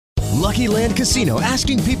Lucky Land Casino,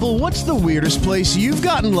 asking people, what's the weirdest place you've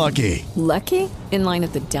gotten lucky? Lucky? In line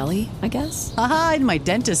at the deli, I guess? Aha, in my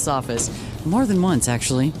dentist's office. More than once,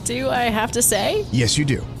 actually. Do I have to say? Yes, you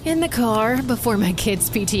do. In the car before my kids'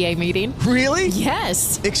 PTA meeting. Really?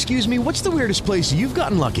 Yes. Excuse me, what's the weirdest place you've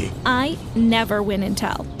gotten lucky? I never win and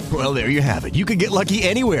tell. Well, there you have it. You can get lucky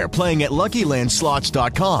anywhere, playing at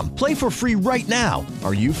LuckyLandSlots.com. Play for free right now.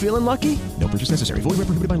 Are you feeling lucky? No purchase necessary. Void where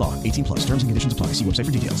prohibited by law. 18 plus. Terms and conditions apply. See website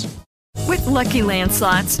for details. With Lucky Land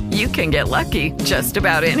Slots, you can get lucky just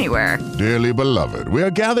about anywhere. Dearly beloved, we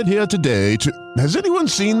are gathered here today to... Has anyone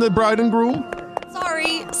seen the bride and groom?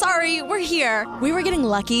 Sorry, we're here. We were getting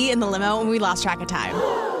lucky in the limo and we lost track of time.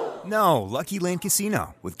 No, Lucky Land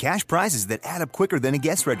Casino, with cash prizes that add up quicker than a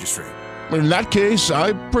guest registry. In that case,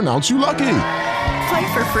 I pronounce you lucky.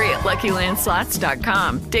 Play for free at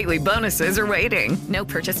LuckyLandSlots.com. Daily bonuses are waiting. No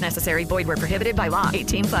purchase necessary. Void where prohibited by law.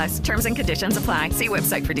 18 plus. Terms and conditions apply. See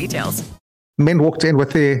website for details. Men walked in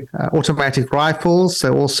with their automatic rifles. They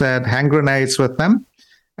also had hand grenades with them.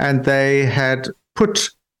 And they had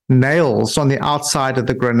put nails on the outside of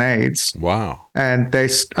the grenades. Wow. And they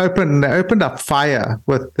opened up fire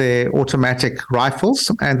with their automatic rifles,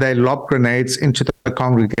 and they lobbed grenades into the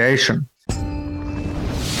congregation.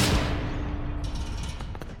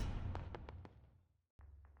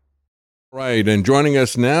 Right, and joining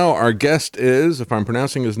us now, our guest is, if I'm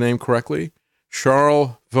pronouncing his name correctly,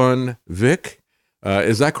 Charles van Wyk.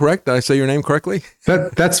 Is that correct? Did I say your name correctly?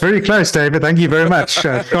 That's very close, David. Thank you very much.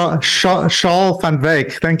 Charles van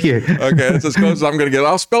Wyk. Thank you. Okay, that's as close as I'm going to get.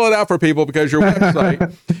 I'll spell it out for people because your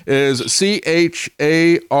website is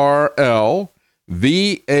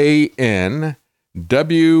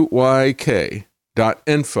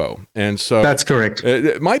CharlesVanWyk.info, and so that's correct.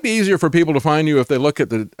 It might be easier for people to find you if they look at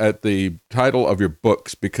the title of your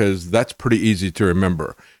books, because that's pretty easy to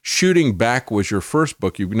remember. Shooting Back was your first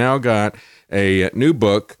book. You've now got a new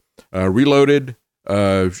book, Reloaded.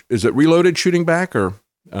 Is it Reloaded, Shooting Back, or?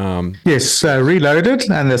 Yes,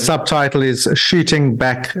 Reloaded, and the subtitle is Shooting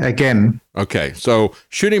Back Again. Okay, so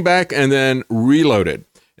Shooting Back and then Reloaded,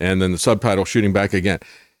 and then the subtitle Shooting Back Again.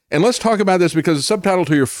 And let's talk about this because the subtitle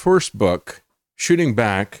to your first book, Shooting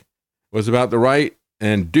Back, was about the right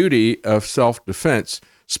and duty of self-defense.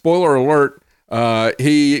 Spoiler alert,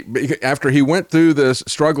 after he went through this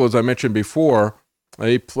struggle, as I mentioned before,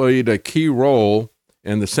 he played a key role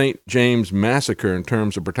in the St. James Massacre in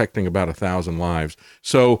terms of protecting about 1,000 lives.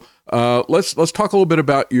 So let's talk a little bit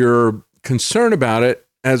about your concern about it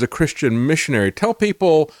as a Christian missionary. Tell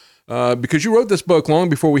people, because you wrote this book long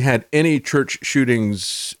before we had any church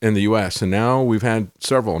shootings in the U.S., and now we've had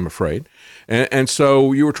several, I'm afraid. And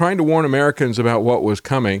so you were trying to warn Americans about what was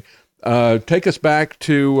coming. Take us back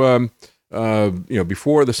to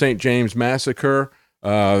before the St. James Massacre,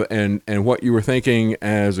 and what you were thinking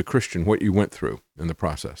as a Christian, what you went through in the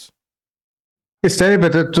process. Yes,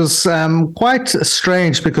 David, it was quite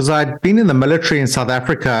strange because I'd been in the military in South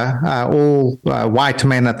Africa. All white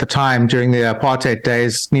men at the time during the apartheid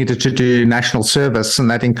days needed to do national service,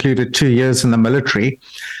 and that included 2 years in the military.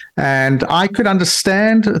 And I could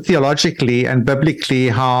understand theologically and biblically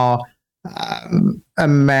how a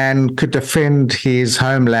man could defend his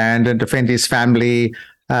homeland and defend his family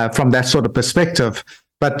from that sort of perspective.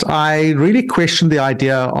 But I really questioned the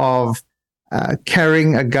idea of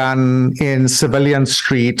carrying a gun in civilian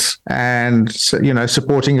street and,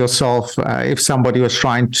 supporting yourself if somebody was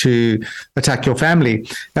trying to attack your family.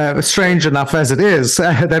 Strange enough as it is,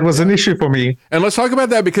 that was an issue for me. And let's talk about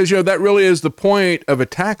that because, that really is the point of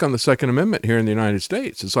attack on the Second Amendment here in the United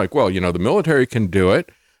States. It's like, well, the military can do it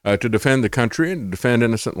to defend the country and defend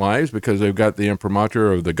innocent lives because they've got the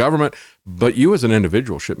imprimatur of the government, but you as an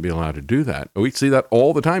individual shouldn't be allowed to do that. We see that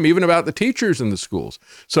all the time, even about the teachers in the schools.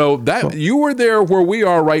 So that you were there where we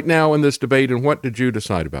are right now in this debate, and what did you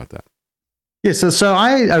decide about that? Yes, so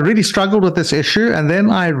I really struggled with this issue, and then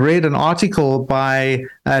I read an article by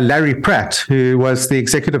Larry Pratt, who was the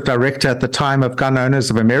executive director at the time of Gun Owners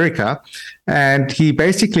of America, and he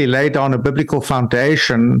basically laid down a biblical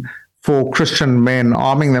foundation for Christian men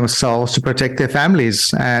arming themselves to protect their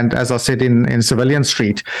families, and as I said, in civilian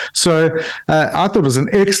street. So I thought it was an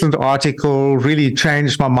excellent article, really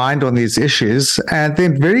changed my mind on these issues. And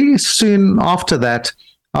then very soon after that,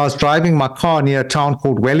 I was driving my car near a town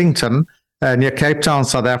called Wellington, near Cape Town,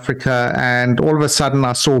 South Africa, and all of a sudden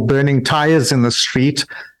I saw burning tires in the street.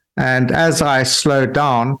 And as I slowed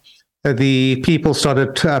down, the people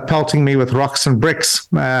started pelting me with rocks and bricks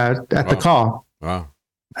at the car. Wow.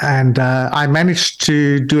 And I managed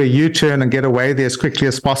to do a U-turn and get away there as quickly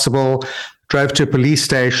as possible, drove to a police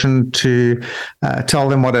station to tell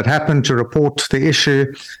them what had happened, to report the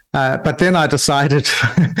issue. But then I decided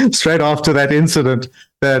straight after that incident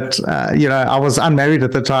that, I was unmarried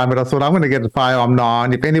at the time, and I thought, I'm going to get a firearm now.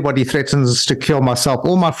 And if anybody threatens to kill myself,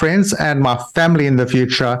 all my friends and my family in the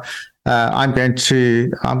future, I'm going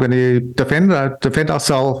to defend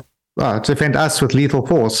ourselves, defend us with lethal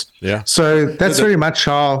force. Yeah. So that's very much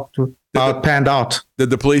how it panned out. Did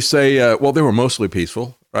the police say, well, they were mostly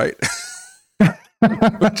peaceful, right?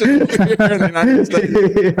 That's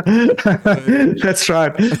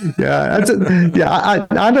right. I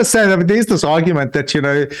understand. I mean, there's this argument that,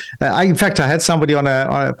 in fact, I had somebody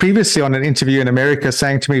previously on an interview in America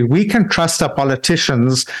saying to me, we can trust our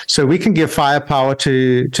politicians, so we can give firepower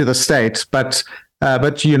to the state, but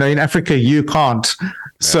in Africa you can't.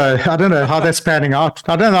 So I don't know how that's panning out.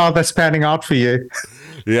 I don't know how that's panning out for you.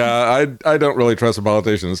 Yeah, I don't really trust the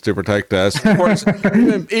politicians to protect us. Of course,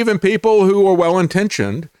 even people who are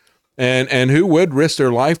well-intentioned and who would risk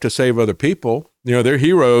their life to save other people, they're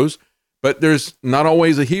heroes, but there's not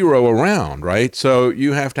always a hero around, right? So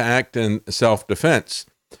you have to act in self-defense.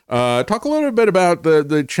 Talk a little bit about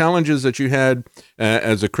the challenges that you had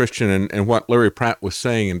as a Christian and what Larry Pratt was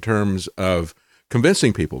saying in terms of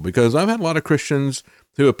convincing people, because I've had a lot of Christians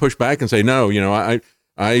who have pushed back and say, no,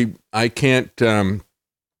 I can't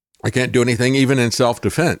do anything, even in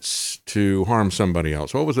self-defense, to harm somebody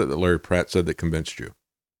else. What was it that Larry Pratt said that convinced you?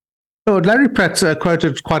 So Larry Pratt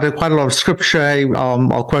quoted quite a lot of scripture.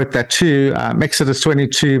 I'll quote that too. Exodus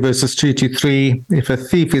 22, verses 2-3. If a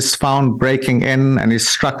thief is found breaking in and is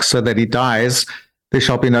struck so that he dies, there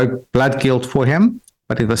shall be no blood guilt for him.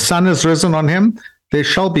 But if the sun is risen on him, there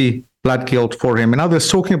shall be blood guilt for him. In other words,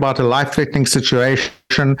 talking about a life-threatening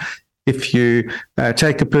situation. If you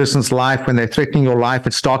take a person's life when they're threatening your life,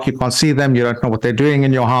 it's dark, you can't see them, you don't know what they're doing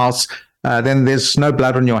in your house, then there's no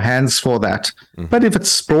blood on your hands for that. Mm-hmm. But if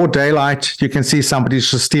it's broad daylight, you can see somebody's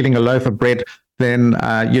just stealing a loaf of bread, then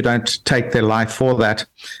you don't take their life for that.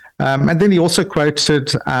 And then he also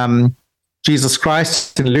quoted Jesus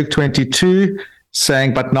Christ in Luke 22,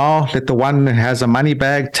 saying, but now let the one who has a money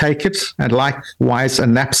bag take it, and likewise a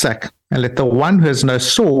knapsack. And let the one who has no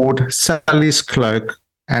sword sell his cloak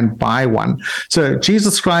and buy one. So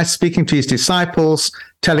Jesus Christ speaking to his disciples,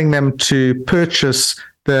 telling them to purchase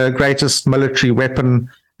the greatest military weapon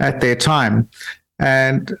at their time.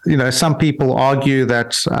 And, some people argue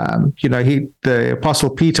that, the Apostle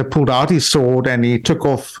Peter pulled out his sword and he took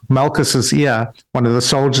off Malchus's ear, one of the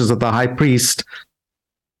soldiers of the high priest.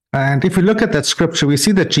 And if we look at that scripture, we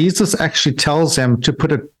see that Jesus actually tells him to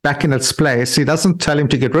put it back in its place. He doesn't tell him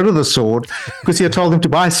to get rid of the sword because he had told him to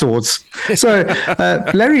buy swords. So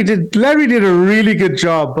Larry did a really good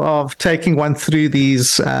job of taking one through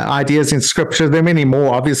these ideas in scripture. There are many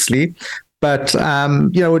more, obviously, but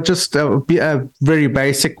just a very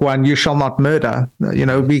basic one: you shall not murder. We're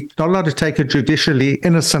not allowed to take a judicially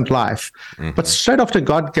innocent life. Mm-hmm. But straight after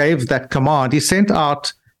God gave that command, he sent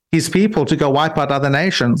out his people to go wipe out other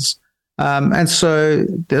nations. And so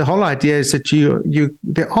the whole idea is that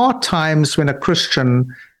there are times when a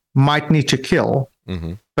Christian might need to kill,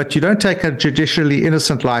 mm-hmm. but you don't take a judicially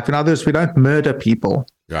innocent life. In other words, we don't murder people.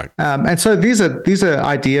 Right. And so these are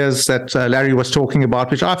ideas that Larry was talking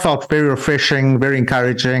about, which I felt very refreshing, very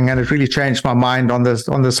encouraging, and it really changed my mind on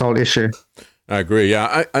this whole issue. I agree.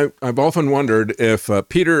 Yeah, I've often wondered if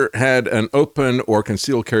Peter had an open or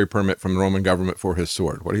concealed carry permit from the Roman government for his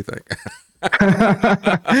sword. What do you think?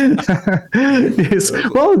 Yes.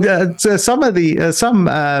 Well, some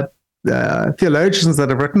theologians that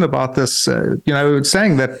have written about this, saying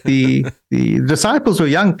that the disciples were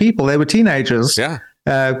young people; they were teenagers,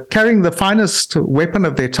 carrying the finest weapon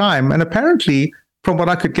of their time, and apparently, from what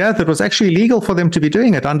I could gather, it was actually legal for them to be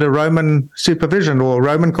doing it under Roman supervision or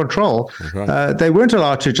Roman control. Right. They weren't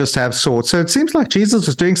allowed to just have swords. So it seems like Jesus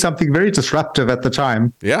was doing something very disruptive at the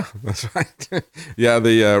time. Yeah, that's right. Yeah,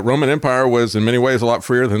 the Roman Empire was in many ways a lot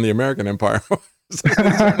freer than the American Empire. They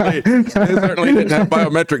certainly didn't have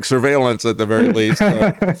biometric surveillance at the very least.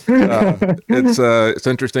 It's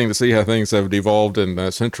interesting to see how things have devolved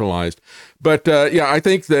and centralized. But I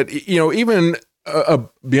think that, even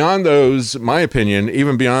beyond those, my opinion,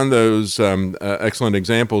 even beyond those excellent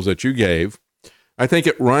examples that you gave, I think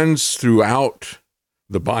it runs throughout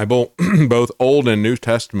the Bible, both Old and New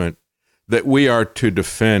Testament, that we are to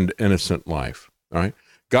defend innocent life. All right,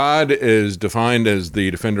 God is defined as the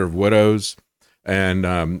defender of widows, and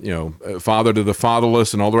father to the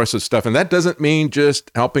fatherless, and all the rest of the stuff. And that doesn't mean just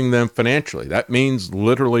helping them financially. That means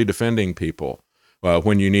literally defending people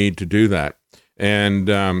when you need to do that. And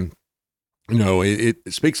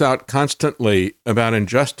it speaks out constantly about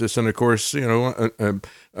injustice, and of course,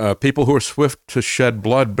 people who are swift to shed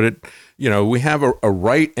blood. But we have a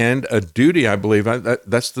right and a duty. I believe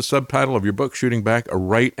that's the subtitle of your book, "Shooting Back: A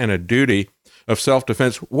Right and a Duty of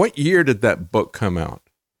Self-Defense." What year did that book come out?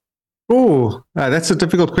 Oh, that's a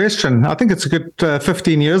difficult question. I think it's a good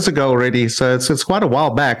 15 years ago already, so it's quite a while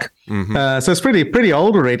back. Mm-hmm. So it's pretty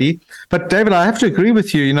old already. But David, I have to agree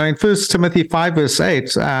with you. In 1 Timothy 5 verse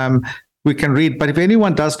 8, we can read, "But if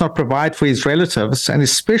anyone does not provide for his relatives, and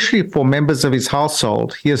especially for members of his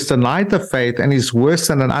household, he has denied the faith and is worse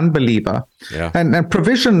than an unbeliever." Yeah. And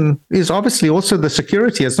provision is obviously also the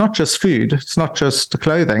security. It's not just food. It's not just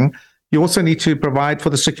clothing. You also need to provide for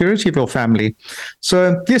the security of your family.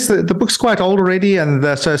 So yes, the book's quite old already, and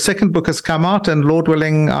so a second book has come out, and Lord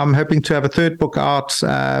willing, I'm hoping to have a third book out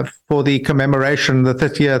for the commemoration, the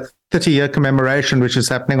 30-year commemoration, which is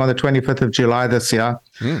happening on the 25th of July this year.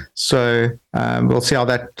 So we'll see how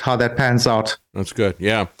that pans out. That's good.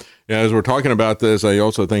 Yeah. As we're talking about this, I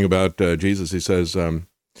also think about Jesus. He says,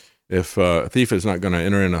 if a thief is not going to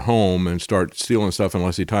enter in a home and start stealing stuff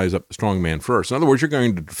unless he ties up the strong man first. In other words, you're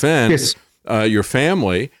going to defend your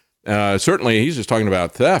family. Certainly, he's just talking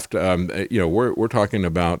about theft. We're talking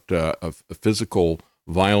about a physical,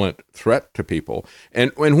 violent threat to people.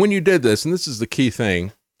 And when you did this, and this is the key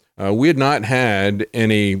thing, we had not had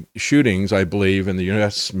any shootings, I believe, in the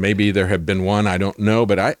U.S. Maybe there have been one, I don't know,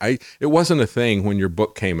 but it wasn't a thing when your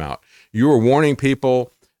book came out. You were warning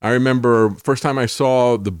people. I remember first time I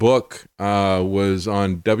saw the book was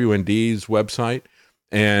on WND's website,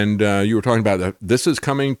 and you were talking about this is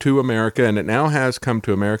coming to America, and it now has come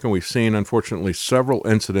to America. We've seen, unfortunately, several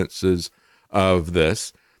incidences of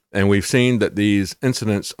this, and we've seen that these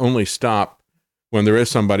incidents only stop when there is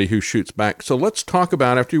somebody who shoots back. So let's talk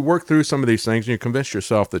about, after you work through some of these things and you convinced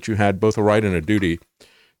yourself that you had both a right and a duty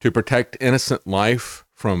to protect innocent life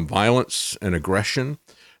from violence and aggression,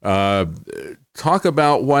 talk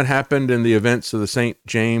about what happened in the events of the St.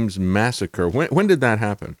 James Massacre. When did that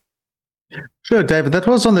happen? Sure, David. That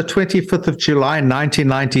was on the 25th of July,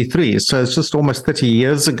 1993. So it's just almost 30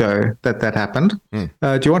 years ago that happened. Do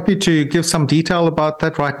you want me to give some detail about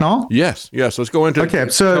that right now? Yes. Let's go into Okay,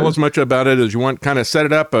 so tell as much about it as you want, kind of set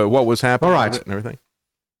it up, what was happening all right. and everything.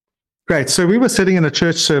 Great. So we were sitting in a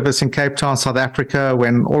church service in Cape Town, South Africa,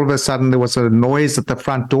 when all of a sudden there was a noise at the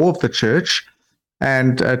front door of the church.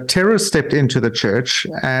 And terrorists stepped into the church.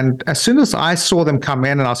 And as soon as I saw them come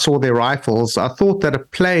in and I saw their rifles, I thought that a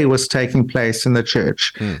play was taking place in the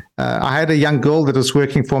church. I had a young girl that was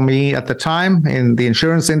working for me at the time in the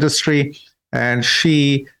insurance industry, and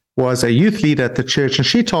she was a youth leader at the church. And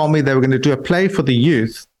she told me they were going to do a play for the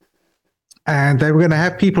youth. And they were going to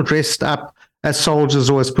have people dressed up as soldiers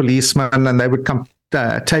or as policemen, and they would come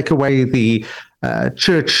take away the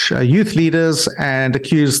church youth leaders and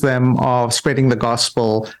accuse them of spreading the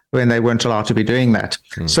gospel when they weren't allowed to be doing that.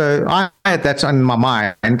 So I had that on my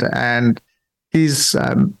mind, and these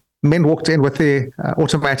men walked in with their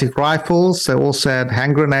automatic rifles. They also had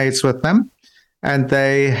hand grenades with them, and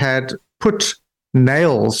they had put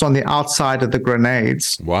nails on the outside of the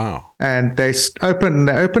grenades. Wow. And they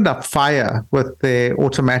opened up fire with their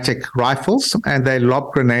automatic rifles, and they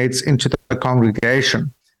lobbed grenades into the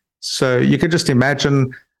congregation. So you could just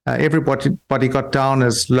imagine everybody got down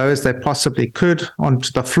as low as they possibly could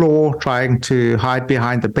onto the floor, trying to hide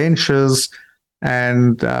behind the benches.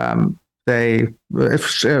 And they were,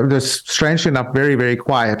 strangely enough, very, very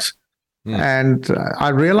quiet. And I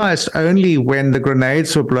realized only when the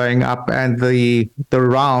grenades were blowing up and the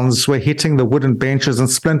rounds were hitting the wooden benches and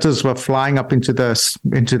splinters were flying up into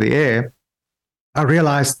the air, I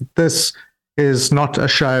realized that this is not a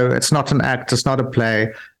show. It's not an act. It's not a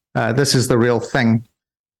play. This is the real thing.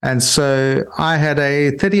 And so I had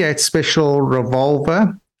a 38 special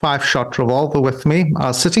revolver, 5-shot revolver with me. I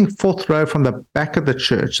was sitting fourth row from the back of the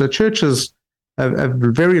church. The church is a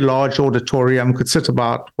very large auditorium, could sit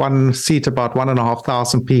about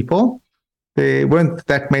 1,500 people. There weren't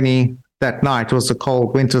that many that night. It was a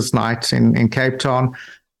cold winter's night in Cape Town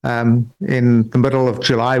in the middle of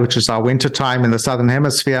July, which is our winter time in the Southern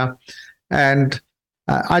Hemisphere. And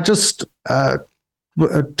I just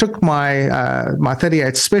took my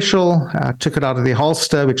 38 special, took it out of the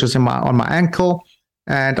holster, which was on my ankle,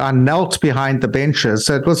 and I knelt behind the benches.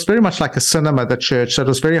 So it was very much like a cinema, the church. So it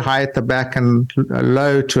was very high at the back and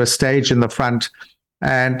low to a stage in the front.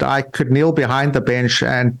 And I could kneel behind the bench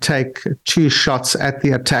and take 2 shots at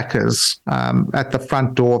the attackers at the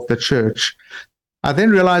front door of the church. I then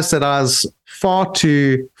realized that I was far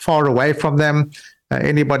too far away from them.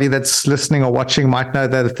 Anybody that's listening or watching might know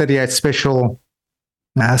that a 38 special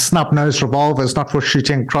snub-nosed revolvers, not for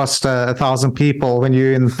shooting across 1,000 people when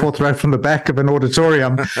you're in the fourth row from the back of an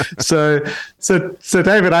auditorium. So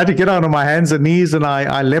David, I had to get on my hands and knees and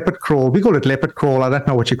I leopard crawl. We call it leopard crawl. I don't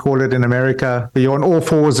know what you call it in America, but you're on all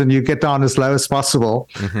fours and you get down as low as possible.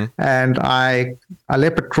 Mm-hmm. And I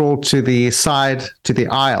leopard crawled to the side, to the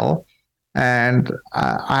aisle, and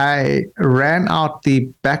I ran out the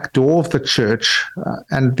back door of the church.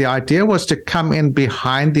 And the idea was to come in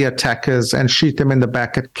behind the attackers and shoot them in the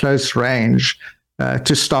back at close range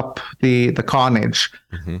to stop the carnage.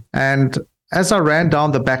 Mm-hmm. And as I ran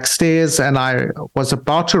down the back stairs and I was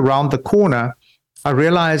about to round the corner, I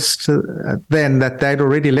realized then that they'd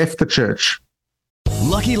already left the church.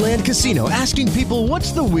 Lucky Land Casino, asking people,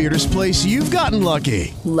 what's the weirdest place you've gotten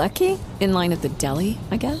lucky? Lucky? In line at the deli,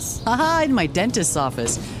 I guess? Aha, in my dentist's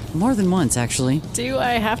office. More than once, actually. Do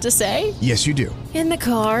I have to say? Yes, you do. In the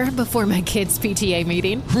car before my kids' PTA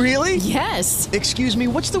meeting. Really? Yes. Excuse me,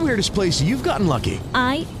 what's the weirdest place you've gotten lucky?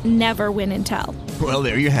 I never win and tell. Well,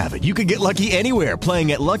 there you have it. You can get lucky anywhere,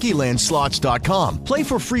 playing at LuckyLandSlots.com. Play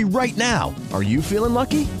for free right now. Are you feeling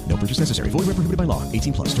lucky? No purchase necessary. Void where prohibited by law.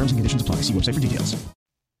 18 plus. Terms and conditions apply. See website for details.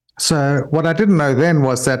 So what I didn't know then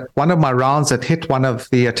was that one of my rounds had hit one of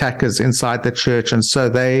the attackers inside the church, and so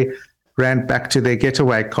they ran back to their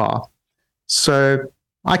getaway car. So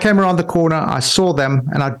I came around the corner, I saw them,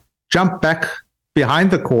 and I jumped back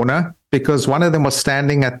behind the corner because one of them was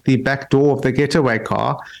standing at the back door of the getaway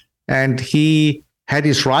car, and he had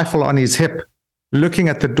his rifle on his hip looking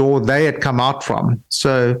at the door they had come out from.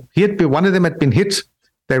 So one of them had been hit.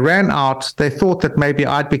 They ran out. They thought that maybe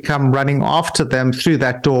I'd become running after them through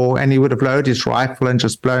that door and he would have loaded his rifle and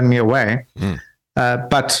just blown me away.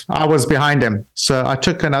 But I was behind him. So I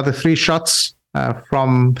took another 3 shots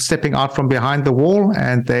from stepping out from behind the wall,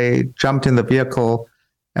 and they jumped in the vehicle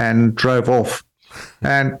and drove off.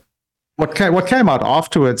 And what came out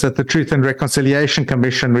afterwards at the Truth and Reconciliation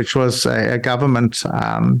Commission, which was a government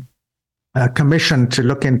commission to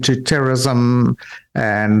look into terrorism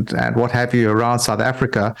and what have you around South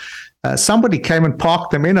Africa, somebody came and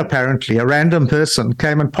parked them in, apparently. A random person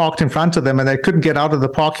came and parked in front of them, and they couldn't get out of the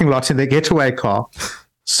parking lot in their getaway car.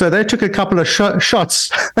 So they took a couple of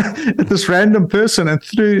shots at this random person and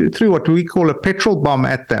threw what we call a petrol bomb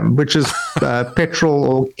at them, which is petrol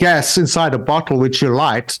or gas inside a bottle, which you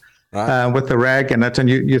light. Right. With the rag in it, and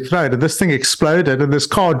you throw it, and this thing exploded, and this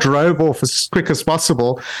car drove off as quick as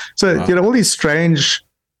possible. So, all these strange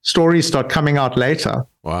stories start coming out later.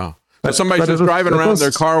 Wow. But somebody's just driving around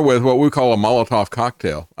their car with what we call a Molotov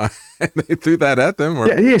cocktail. They threw that at them? Or?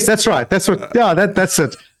 Yeah, yes, that's right. That's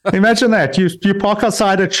it. Imagine that. You park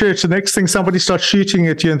outside a church, the next thing somebody starts shooting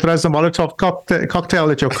at you and throws a Molotov cocktail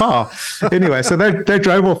at your car. Anyway, so they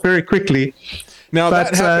drove off very quickly. Now,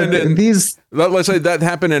 that happened let's say that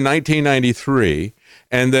happened in 1993,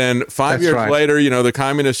 and then 5 years later, the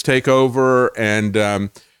communists take over, and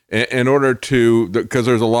in order to, because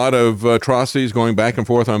there's a lot of atrocities going back and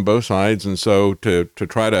forth on both sides, and so to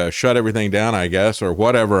try to shut everything down, I guess, or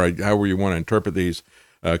whatever, however you want to interpret these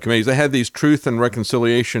committees, they had these Truth and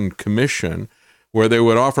Reconciliation Commission, where they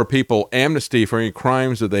would offer people amnesty for any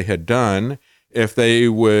crimes that they had done if they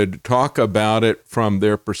would talk about it from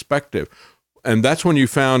their perspective. And that's when you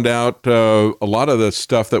found out a lot of the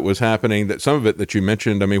stuff that was happening, that some of it that you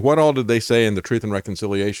mentioned. I mean, what all did they say in the Truth and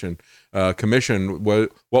Reconciliation Commission?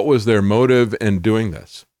 What was their motive in doing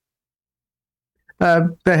this?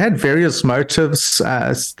 They had various motives.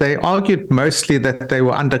 They argued mostly that they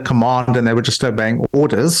were under command and they were just obeying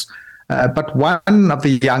orders. But one of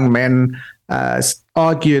the young men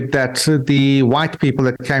argued that the white people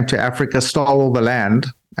that came to Africa stole all the land.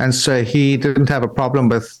 And so he didn't have a problem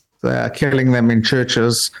with killing them in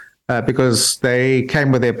churches because they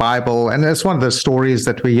came with their Bible. And it's one of the stories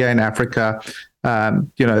that we hear in Africa.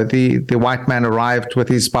 The white man arrived with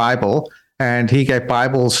his Bible, and he gave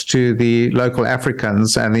Bibles to the local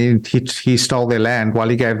Africans, and he stole their land while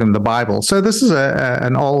he gave them the Bible. So this is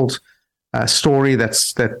an old story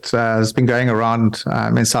that has been going around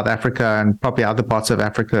in South Africa and probably other parts of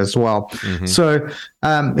Africa as well. Mm-hmm. So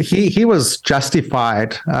he was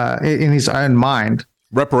justified in his own mind.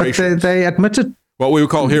 Reparations. They admitted what we would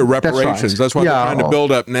call here reparations. That's what they're trying to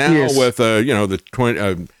build up now. Yes. With the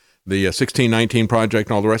 1619 Project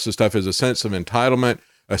and all the rest of the stuff, is a sense of entitlement,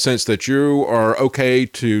 a sense that you are okay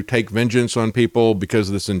to take vengeance on people because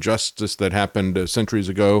of this injustice that happened centuries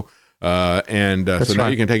ago, so now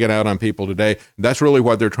you can take it out on people today. That's really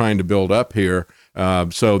what they're trying to build up here.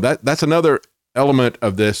 So that's another element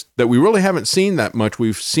of this that we really haven't seen that much.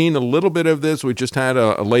 We've seen a little bit of this. We just had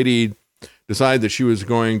a lady decide that she was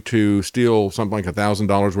going to steal something like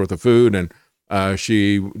 $1,000 worth of food, and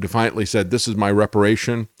She defiantly said, "This is my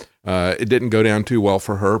reparation." It didn't go down too well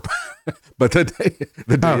for her, but the day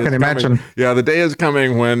is coming. Imagine. Yeah, the day is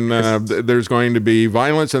coming when there's going to be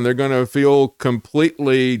violence, and they're going to feel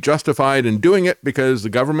completely justified in doing it because the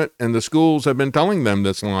government and the schools have been telling them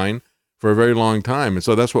this line for a very long time. And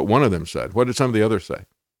so that's what one of them said. What did some of the others say?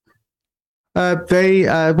 They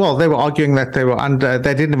were arguing that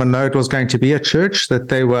they didn't even know it was going to be a church, that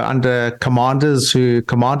they were under commanders who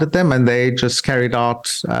commanded them, and they just carried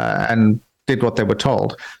out and did what they were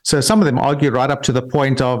told. So some of them argued right up to the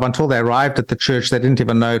point of until they arrived at the church, they didn't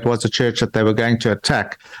even know it was a church that they were going to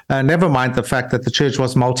attack. Never mind the fact that the church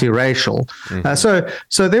was multiracial.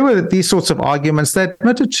 So there were these sorts of arguments. They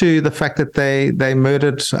admitted to the fact that they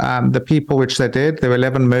murdered the people, which they did. There were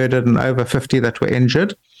 11 murdered and over 50 that were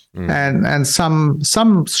injured. And some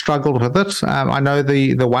struggled with it. I know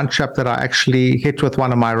the one chap that I actually hit with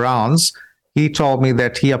one of my rounds, he told me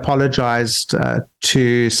that he apologized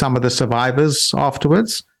to some of the survivors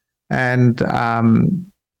afterwards, and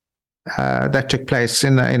that took place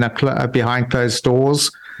in a behind closed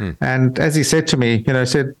doors. And as he said to me,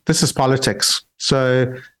 said, "This is politics.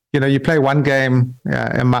 So you play one game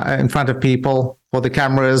in front of people for the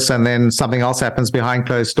cameras, and then something else happens behind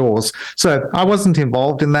closed doors." So I wasn't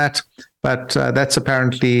involved in that, but that's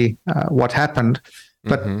apparently what happened.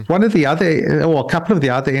 But one of the other, or a couple of the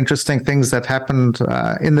other interesting things that happened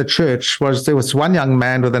in the church was there was one young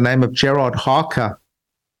man with the name of Gerard Harker.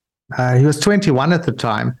 He was 21 at the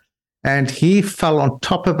time, and he fell on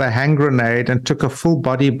top of a hand grenade and took a full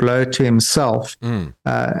body blow to himself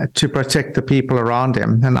to protect the people around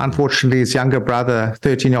him. And unfortunately, his younger brother,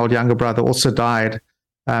 13-year-old younger brother, also died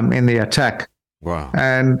in the attack. Wow.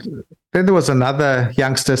 And then there was another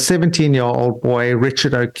youngster, 17-year-old boy,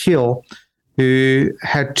 Richard O'Keel, who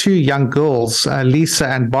had two young girls, Lisa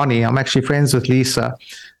and Bonnie. I'm actually friends with Lisa.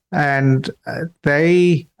 And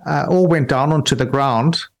they all went down onto the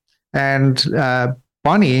ground. And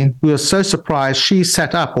Bonnie, who was so surprised, she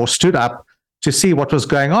sat up or stood up to see what was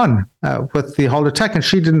going on with the whole attack. And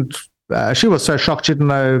she was so shocked, she didn't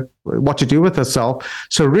know what to do with herself.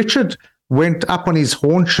 So Richard went up on his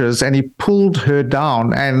haunches and he pulled her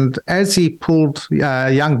down. And as he pulled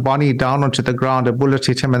young Bonnie down onto the ground, a bullet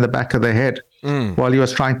hit him in the back of the head while he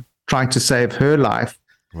was trying to save her life.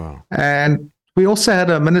 Wow. And we also had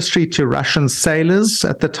a ministry to Russian sailors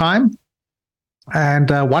at the time. And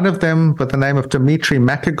one of them, with the name of Dmitry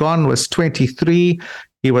Makagon, was 23.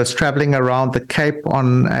 He was traveling around the Cape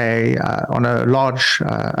on a large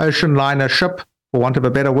ocean liner ship, for want of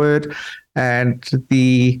a better word. And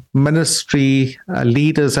the ministry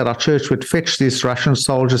leaders at our church would fetch these Russian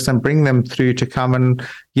soldiers and bring them through to come and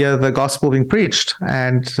hear the gospel being preached.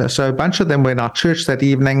 And so a bunch of them were in our church that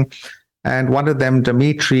evening. And one of them,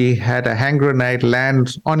 Dimitri, had a hand grenade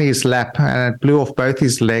land on his lap, and it blew off both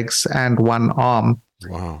his legs and one arm.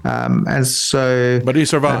 Wow. And so... But he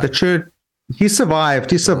survived. The church, he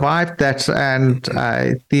survived. He survived that, and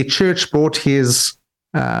the church brought his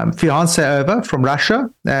fiance over from Russia,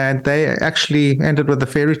 and they actually ended with a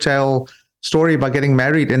fairy tale story by getting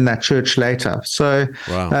married in that church later. So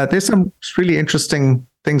there's some really interesting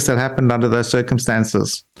things that happened under those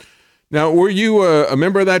circumstances. Now, were you a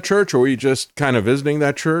member of that church, or were you just kind of visiting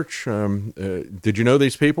that church? Did you know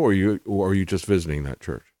these people, or were you just visiting that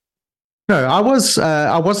church? No, I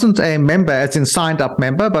wasn't a member, as in signed up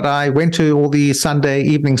member, but I went to all the Sunday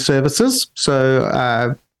evening services. So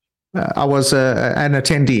I was an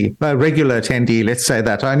attendee, a regular attendee, let's say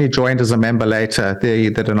that. I only joined as a member later, the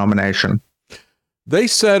denomination. They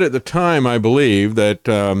said at the time, I believe, that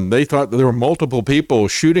they thought that there were multiple people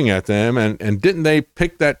shooting at them, and didn't they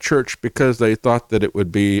pick that church because they thought that it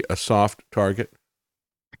would be a soft target?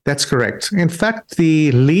 That's correct. In fact,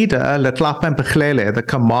 the leader, Letlapa Mpehlele, the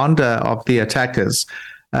commander of the attackers,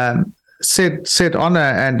 said on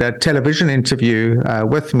a television interview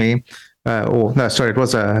with me, it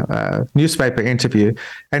was a newspaper interview,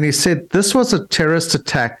 and he said this was a terrorist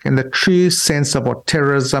attack in the true sense of what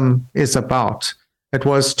terrorism is about. It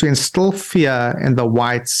was to instill fear in the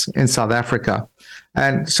whites in South Africa.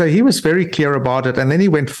 And so he was very clear about it. And then he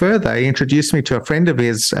went further. He introduced me to a friend of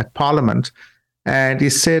his at Parliament. And he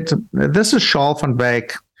said, this is Charles van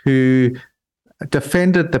Wyk, who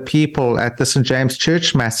defended the people at the St. James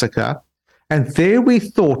Church massacre. And there we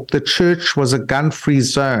thought the church was a gun-free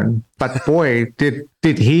zone. But boy, did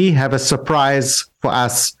he have a surprise for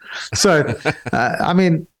us. So,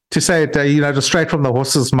 to say it, just straight from the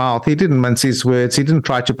horse's mouth, he didn't mince his words. He didn't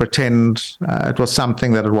try to pretend it was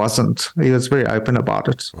something that it wasn't. He was very open about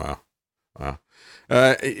it. Wow.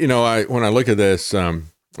 When I look at this, it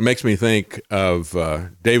makes me think of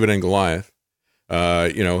David and Goliath.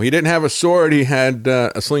 He didn't have a sword. He had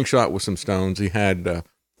a slingshot with some stones. He had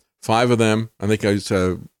 5 of them. I think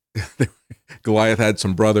Goliath had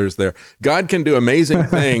some brothers there. God can do amazing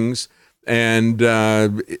things. And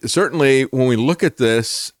certainly when we look at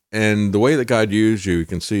this and the way that God used you, you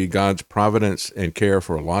can see God's providence and care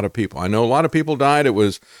for a lot of people. I know a lot of people died. It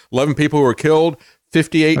was 11 people who were killed,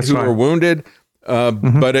 58 That's who right. were wounded,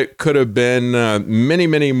 but it could have been many,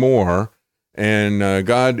 many more. And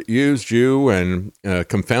God used you and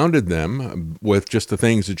confounded them with just the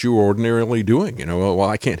things that you were ordinarily doing. Well,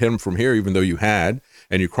 I can't hit them from here, even though you had.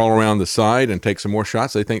 And you crawl around the side and take some more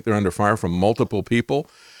shots. They think they're under fire from multiple people.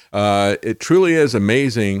 It truly is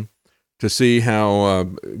amazing to see how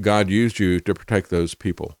God used you to protect those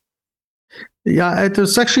people. Yeah, it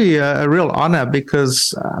was actually a real honor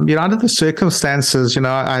because, under the circumstances,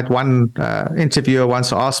 I had one interviewer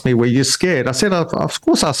once asked me, "Were you scared?" I said, "Of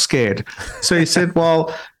course I was scared." So he said,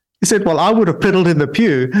 "Well, I would have piddled in the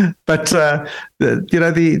pew." But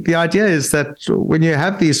the idea is that when you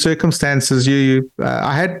have these circumstances,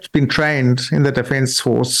 I had been trained in the Defense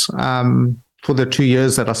Force for the 2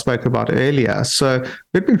 years that I spoke about earlier. So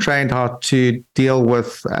we've been trained how to deal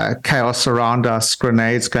with chaos around us,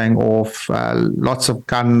 grenades going off, lots of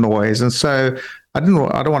gun noise. And so I don't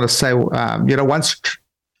want to say, once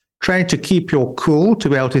trained to keep your cool, to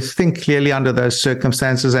be able to think clearly under those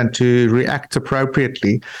circumstances and to react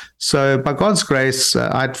appropriately. So by God's grace,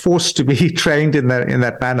 I'd forced to be trained in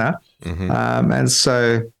that manner. Mm-hmm. And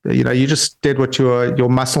so, you just did what your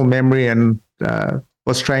muscle memory and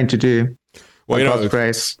was trained to do. Well,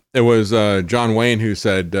 it was John Wayne who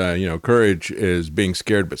said, courage is being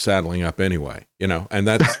scared but saddling up anyway. And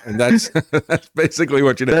that's that's basically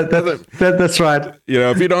what you do. That's right.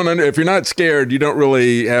 If you're not scared, you don't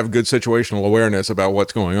really have good situational awareness about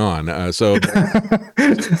what's going on. So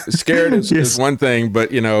scared is one thing,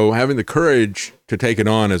 but having the courage to take it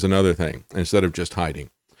on is another thing instead of just hiding.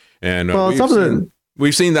 And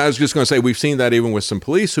we've seen that. I was just going to say we've seen that even with some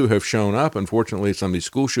police who have shown up. Unfortunately, some of these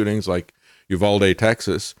school shootings, like Uvalde,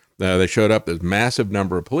 Texas, they showed up. There's a massive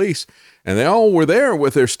number of police, and they all were there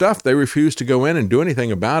with their stuff. They refused to go in and do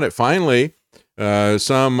anything about it. Finally,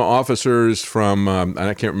 some officers from,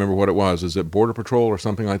 I can't remember what it was. Is it Border Patrol or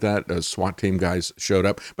something like that? SWAT team guys showed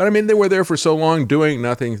up. But they were there for so long doing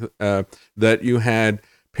nothing that you had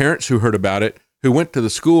parents who heard about it, who went to the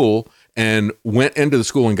school and went into the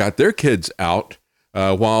school and got their kids out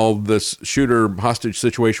while this shooter hostage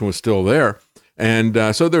situation was still there.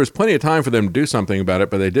 And so there was plenty of time for them to do something about it,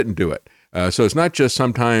 but they didn't do it. So it's not just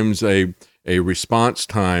sometimes a response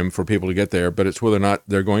time for people to get there, but it's whether or not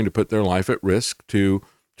they're going to put their life at risk to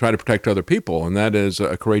try to protect other people. And that is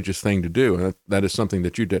a courageous thing to do. And that is something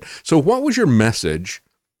that you did. So what was your message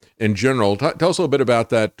in general? Tell us a little bit about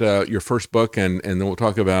that, your first book, and then we'll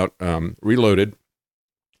talk about Reloaded.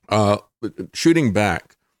 Shooting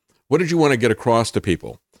back. What did you want to get across to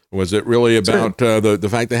people? Was it really about the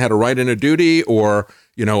fact they had a right and a duty, or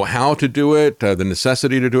how to do it, the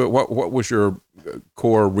necessity to do it? What was your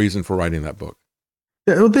core reason for writing that book?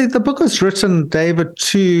 The book was written, David,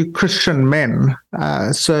 to Christian men.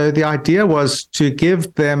 So the idea was to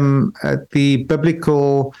give them the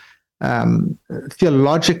biblical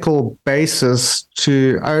theological basis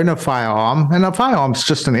to own a firearm, and a firearm is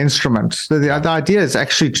just an instrument. So the idea is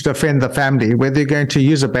actually to defend the family. Whether you're going to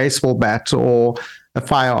use a baseball bat or a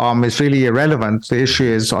firearm is really irrelevant. The issue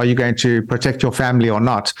is, are you going to protect your family or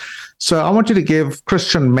not? So I wanted to give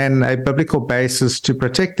Christian men a biblical basis to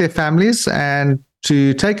protect their families and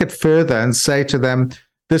to take it further and say to them,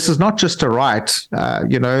 this is not just a right,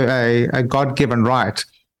 a God-given right,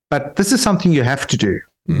 but this is something you have to do.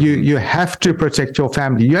 Mm-hmm. You have to protect your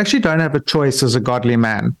family. You actually don't have a choice as a godly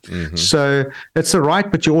man. Mm-hmm. So it's a right,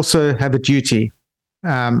 but you also have a duty.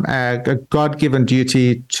 A God-given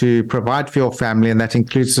duty to provide for your family, and that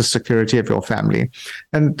includes the security of your family.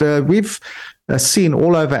 And we've seen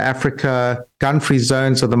all over Africa, gun-free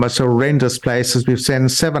zones are the most horrendous places. We've seen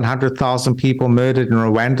 700,000 people murdered in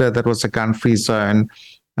Rwanda. That was a gun-free zone.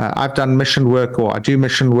 I've done mission work, or I do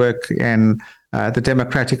mission work in the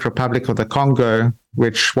Democratic Republic of the Congo,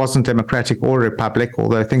 which wasn't democratic or republic,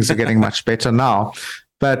 although things are getting much better now.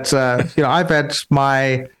 But I've had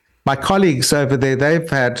my colleagues over there, they've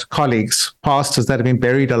had colleagues, pastors that have been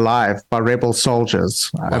buried alive by rebel soldiers.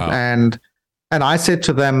 Wow. And I said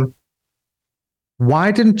to them,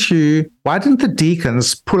 why didn't the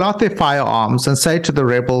deacons pull out their firearms and say to the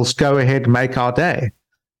rebels, go ahead, make our day?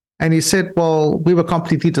 And he said, well, we were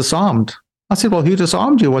completely disarmed. I said, well, who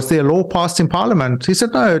disarmed you? Was there a law passed in Parliament? He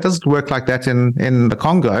said, no, it doesn't work like that in the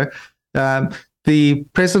Congo. The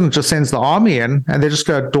president just sends the army in, and they just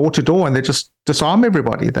go door to door and they just disarm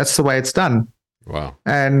everybody. That's the way it's done. Wow.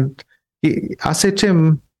 And I said to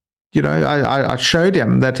him, I showed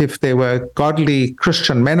him that if there were godly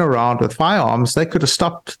Christian men around with firearms, they could have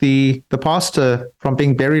stopped the pastor from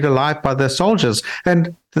being buried alive by the soldiers.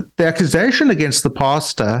 And the accusation against the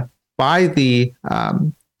pastor by the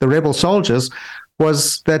rebel soldiers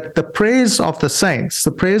was that the prayers of the saints,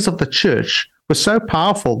 the prayers of the church, were so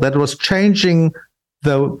powerful that it was changing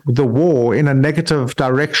the war in a negative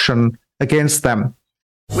direction against them.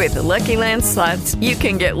 With the Lucky Land Slots, you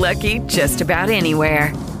can get lucky just about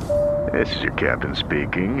anywhere. This is your captain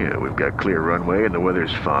speaking. We've got clear runway and the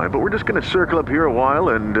weather's fine, but we're just going to circle up here a while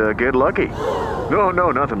and get lucky.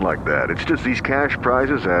 No, nothing like that. It's just these cash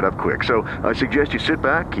prizes add up quick. So I suggest you sit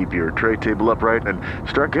back, keep your tray table upright, and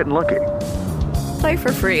start getting lucky. Play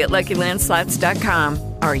for free at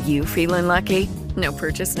LuckyLandSlots.com. Are you feeling lucky? No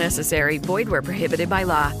purchase necessary. Void where prohibited by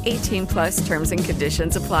law. 18+ terms and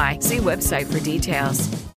conditions apply. See website for details.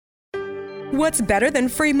 What's better than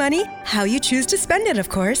free money? How you choose to spend it, of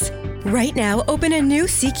course. Right now, open a new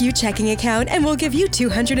CQ checking account and we'll give you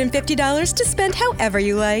 $250 to spend however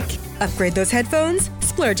you like. Upgrade those headphones,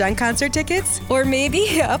 splurge on concert tickets, or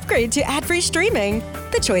maybe upgrade to ad-free streaming.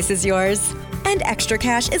 The choice is yours. And extra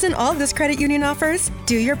cash isn't all this credit union offers.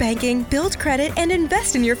 Do your banking, build credit, and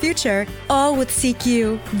invest in your future. All with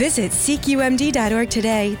CQ. Visit CQMD.org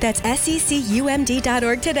today. That's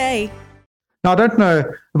SECUMD.org today. Now, I don't know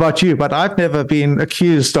about you, but I've never been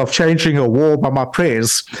accused of changing a war by my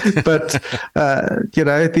prayers. But,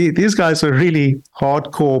 these guys are really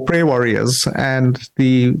hardcore prayer warriors. And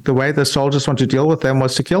the way the soldiers want to deal with them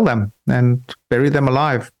was to kill them and bury them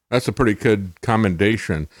alive. That's a pretty good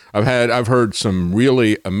commendation. I've heard some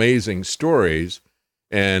really amazing stories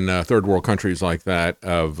in third world countries like that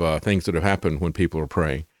of things that have happened when people are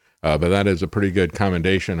praying. But that is a pretty good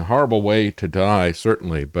commendation. A horrible way to die,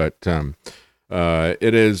 certainly, but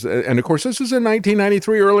it is. And of course, this is in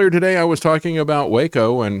 1993. Earlier today, I was talking about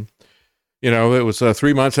Waco, and it was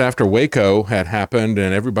 3 months after Waco had happened,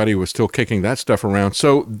 and everybody was still kicking that stuff around.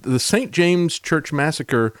 So the St. James Church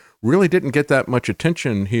Massacre really didn't get that much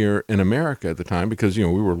attention here in America at the time because, we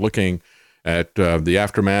were looking at the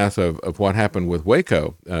aftermath of what happened with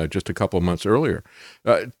Waco just a couple of months earlier.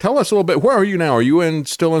 Tell us a little bit, where are you now? Are you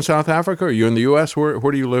still in South Africa? Are you in the U.S.? Where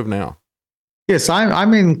do you live now? Yes,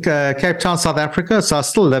 I'm in Cape Town, South Africa, so I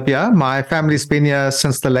still live here. My family's been here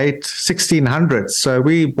since the late 1600s, so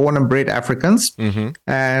we born and bred Africans,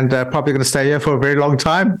 and probably going to stay here for a very long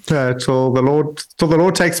time till the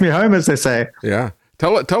Lord takes me home, as they say. Yeah.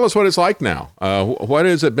 Tell us what it's like now. What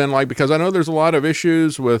has it been like? Because I know there's a lot of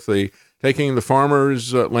issues with taking the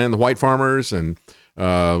farmers' land, the white farmers, and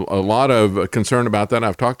a lot of concern about that.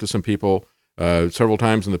 I've talked to some people several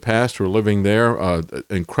times in the past who are living there.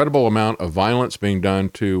 Incredible amount of violence being done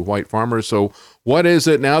to white farmers. So what is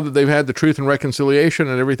it now that they've had the Truth and Reconciliation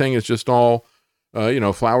and everything is just all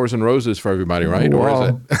flowers and roses for everybody, right? Well,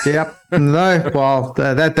 or is it? Yep. No. Well,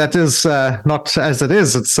 that is not as it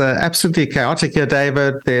is. It's absolutely chaotic here,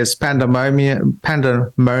 David. There's pandemonium.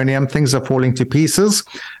 Things are falling to pieces.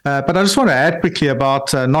 But I just want to add quickly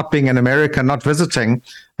about not being in America, not visiting.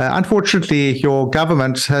 Unfortunately, your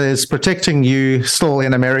government is protecting you still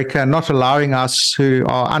in America, not allowing us who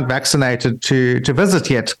are unvaccinated to visit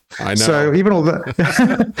yet. I know. So even all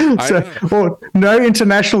the no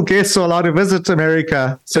international guests are allowed to visit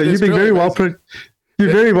America. So you've been very well. You're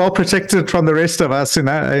very well protected from the rest of us in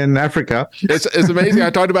Africa. It's amazing. I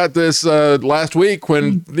talked about this last week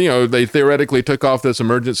when they theoretically took off this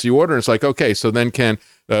emergency order. It's like, okay, so then can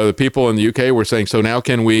the people in the UK were saying, so now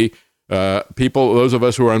can we? People, those of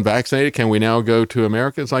us who are unvaccinated, can we now go to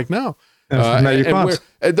America? It's like, no. No, you can't.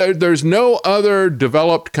 There's no other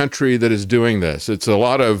developed country that is doing this. It's a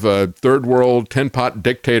lot of third world tin pot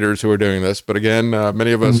dictators who are doing this. But again,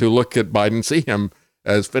 many of us who look at Biden see him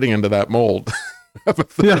as fitting into that mold.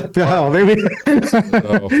 Yeah. Maybe.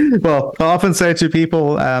 Well, I often say to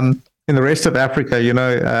people, in the rest of Africa,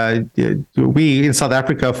 we in South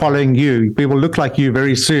Africa are following you. We will look like you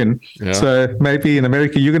very soon. Yeah. So maybe in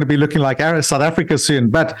America, you're going to be looking like South Africa soon.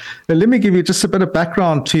 But let me give you just a bit of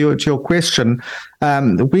background to your question.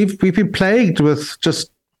 We've been plagued with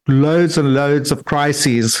just loads and loads of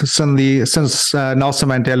crises since Nelson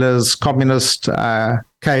Mandela's communist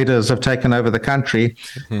cadres have taken over the country.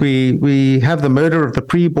 We have the murder of the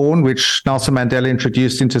preborn, which Nelson Mandela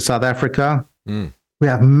introduced into South Africa. We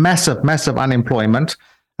have massive unemployment,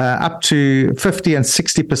 up to 50 and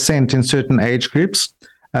 60% in certain age groups.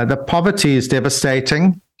 The poverty is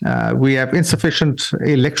devastating. We have insufficient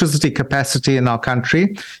electricity capacity in our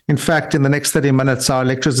country. In fact, in the next 30 minutes, our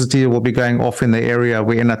electricity will be going off in the area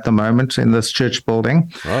we're in at the moment in this church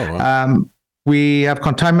building. Oh, wow. We have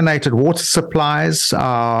contaminated water supplies.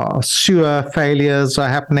 Sewer failures are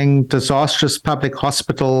happening. Disastrous public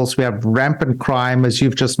hospitals. We have rampant crime, as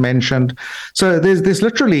you've just mentioned. So there's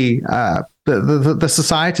literally the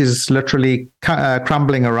society is literally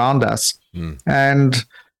crumbling around us. And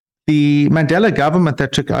the Mandela government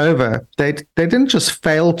that took over, they didn't just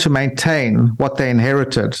fail to maintain what they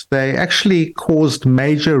inherited. They actually caused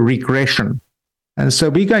major regression. And so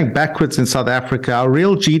we're going backwards in South Africa. Our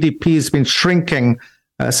real GDP has been shrinking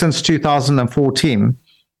since 2014.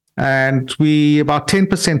 And we're about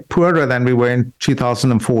 10% poorer than we were in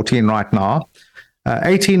 2014 right now.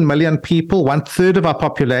 18 million people, 1/3 of our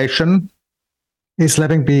population, is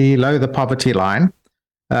living below the poverty line.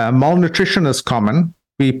 Malnutrition is common.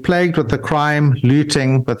 We're plagued with the crime,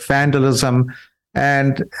 looting, with vandalism,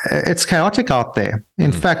 and it's chaotic out there.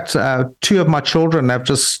 In fact, 2 of my children have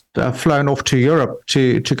just flown off to Europe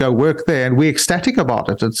to go work there, and we're ecstatic about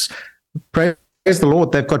it. It's praise the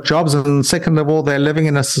Lord, they've got jobs, and second of all, they're living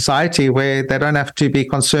in a society where they don't have to be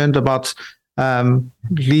concerned about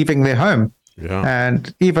leaving their home. Yeah.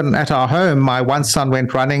 And even at our home, my one son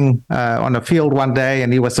went running on a field one day,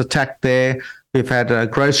 and he was attacked there. We've had a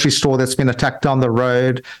grocery store that's been attacked down the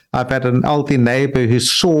road. I've had an elderly neighbor who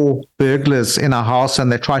saw burglars in our house, and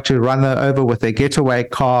they tried to run her over with their getaway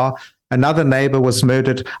car. Another neighbor was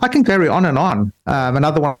murdered. I can carry on and on.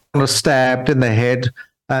 Another one was stabbed in the head.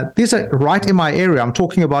 These are right in my area. I'm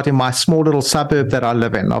talking about in my small little suburb that I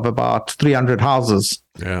live in of about 300 houses.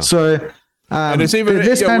 Yeah. So and it's even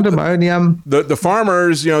this pandemonium. The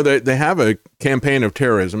farmers, they have a campaign of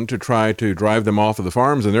terrorism to try to drive them off of the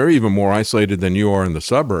farms, and they're even more isolated than you are in the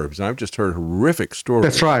suburbs. And I've just heard horrific stories.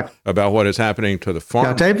 That's right. About what is happening to the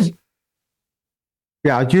farmers. Yeah, Dave.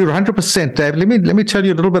 Yeah, you're 100%, Dave. Let me tell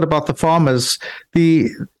you a little bit about the farmers. The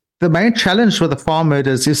main challenge with the farm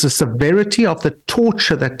murders is the severity of the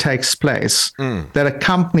torture that takes place that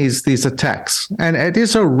accompanies these attacks, and it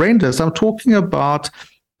is horrendous. I'm talking about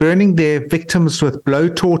burning their victims with blow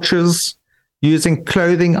torches, using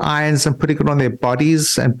clothing irons and putting it on their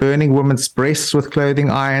bodies, and burning women's breasts with clothing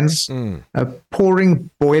irons, pouring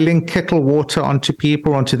boiling kettle water onto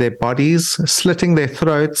people, onto their bodies, slitting their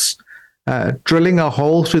throats, drilling a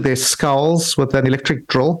hole through their skulls with an electric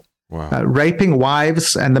drill, raping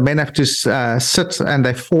wives, and the men have to sit and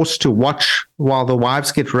they're forced to watch while the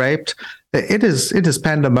wives get raped. It is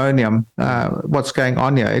pandemonium, what's going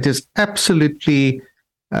on here. It is absolutely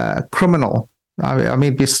criminal. I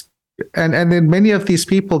mean, and then many of these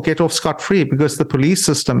people get off scot-free because the police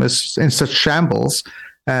system is in such shambles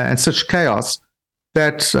and such chaos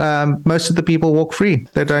that most of the people walk free.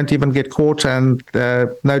 They don't even get caught, and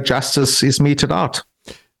no justice is meted out.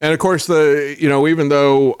 And of course, even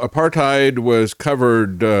though apartheid was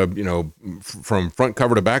covered, from front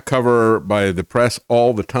cover to back cover by the press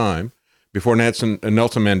all the time, before Nelson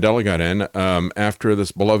Mandela got in, after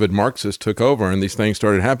this beloved Marxist took over and these things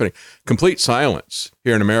started happening, complete silence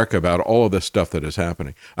here in America about all of this stuff that is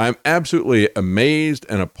happening. I'm absolutely amazed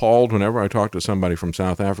and appalled whenever I talk to somebody from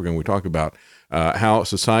South Africa and we talk about how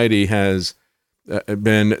society has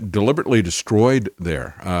been deliberately destroyed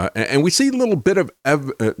there. And we see a little bit of,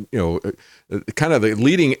 kind of the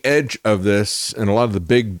leading edge of this in a lot of the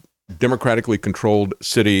big democratically controlled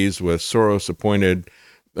cities with Soros-appointed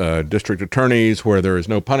district attorneys where there is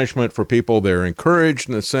no punishment for people. They're encouraged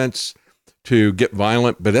in a sense to get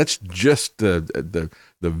violent, but that's just the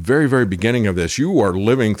very, very beginning of this. You are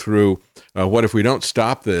living through what if we don't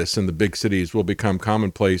stop this in the big cities will become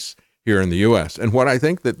commonplace here in the U.S. And what I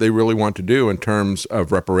think that they really want to do in terms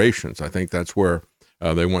of reparations, I think that's where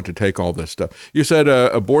they want to take all this stuff. You said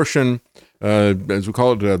abortion, as we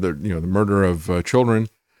call it, the murder of children.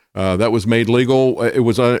 That was made legal. It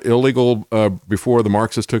was illegal before the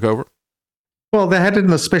Marxists took over? Well, they had it in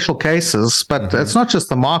the special cases, but it's not just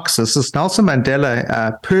the Marxists. It's Nelson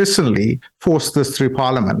Mandela personally forced this through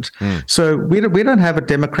Parliament. So we don't have a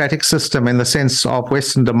democratic system in the sense of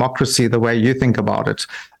Western democracy the way you think about it.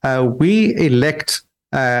 We elect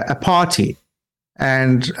a party,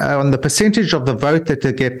 and on the percentage of the vote that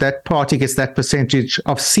they get, that party gets that percentage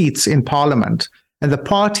of seats in Parliament. And the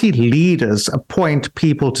party leaders appoint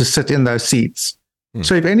people to sit in those seats.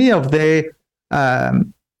 So if any of the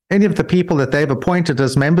people that they've appointed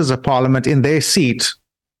as members of Parliament in their seat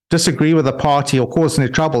disagree with the party or cause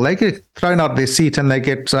any trouble, they get thrown out of their seat and they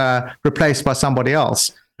get replaced by somebody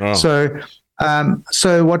else. Oh.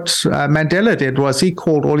 So what Mandela did was he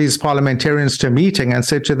called all his parliamentarians to a meeting and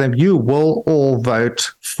said to them, "You will all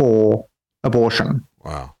vote for abortion."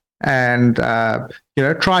 Wow. And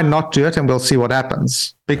try not to do it, and we'll see what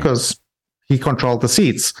happens. Because he controlled the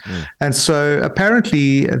seats. And so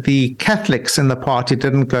apparently the Catholics in the party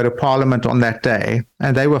didn't go to Parliament on that day,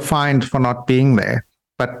 and they were fined for not being there,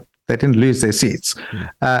 but they didn't lose their seats.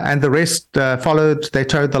 And the rest followed. They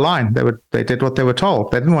towed the line. They did what they were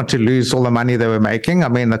told. They didn't want to lose all the money they were making. I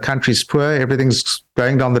mean, the country's poor. Everything's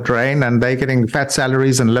going down the drain, and they're getting fat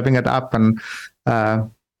salaries and living it up and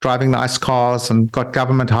driving nice cars and got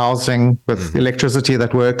government housing with electricity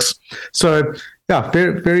that works. So, yeah,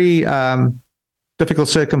 very, very difficult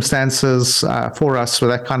circumstances for us with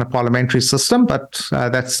that kind of parliamentary system, but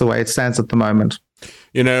that's the way it stands at the moment.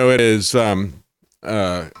 You know, it is...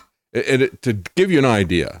 to give you an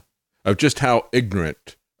idea of just how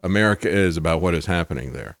ignorant America is about what is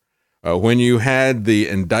happening there, when you had the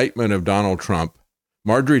indictment of Donald Trump,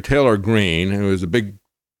 Marjorie Taylor Greene, who is a big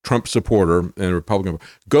Trump supporter and Republican,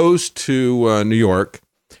 goes to New York,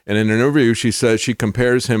 and in an interview she says she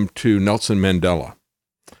compares him to Nelson Mandela.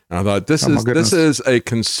 And I thought, this is a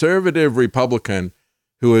conservative Republican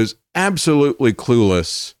who is absolutely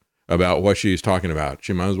clueless about what she's talking about.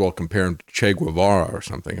 She might as well compare him to Che Guevara or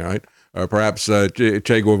something, right? Or perhaps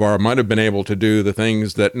Che Guevara might have been able to do the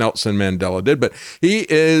things that Nelson Mandela did, but he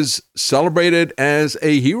is celebrated as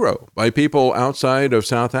a hero by people outside of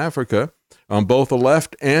South Africa on both the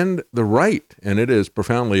left and the right, and it is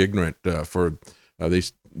profoundly ignorant for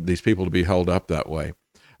these people to be held up that way.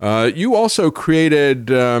 You also created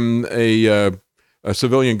a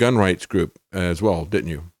civilian gun rights group as well, didn't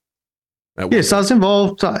you? Yes, I was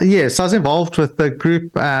involved. I was involved with the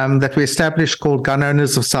group that we established called Gun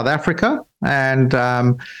Owners of South Africa, and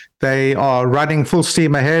they are running full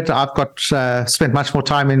steam ahead. I've got spent much more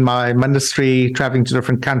time in my ministry, traveling to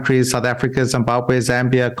different countries: South Africa, Zimbabwe,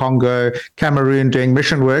 Zambia, Congo, Cameroon, doing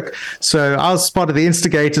mission work. So I was part of the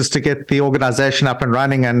instigators to get the organization up and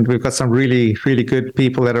running, and we've got some really, really good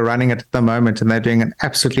people that are running it at the moment, and they're doing an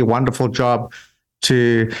absolutely wonderful job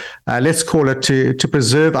to let's call it to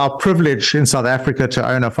preserve our privilege in South Africa to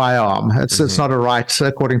own a firearm. It's not a right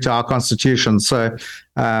according to our constitution. So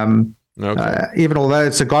even although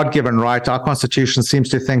it's a God-given right, our constitution seems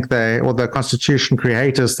to think the constitution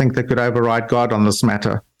creators think they could override God on this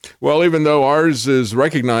matter. Well, even though ours is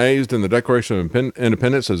recognized in the Declaration of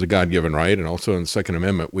Independence as a God-given right, and also in the Second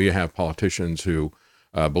Amendment, we have politicians who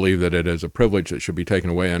believe that it is a privilege that should be taken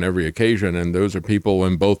away on every occasion, and those are people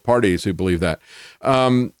in both parties who believe that.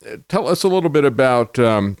 Tell us a little bit about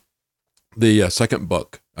the second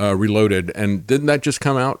book, Reloaded, and didn't that just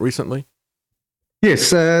come out recently?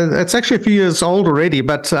 Yes, it's actually a few years old already,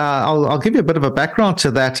 but I'll give you a bit of a background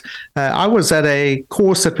to that. I was at a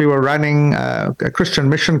course that we were running, a Christian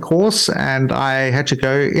mission course, and I had to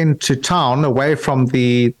go into town away from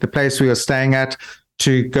the place we were staying at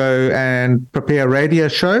to go and prepare a radio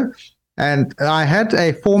show. And I had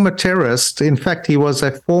a former terrorist. In fact, he was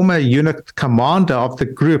a former unit commander of the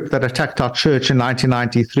group that attacked our church in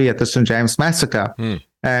 1993 at the St. James Massacre.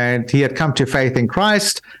 And he had come to faith in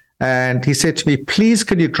Christ. And he said to me, please,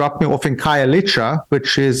 can you drop me off in Khayelitsha,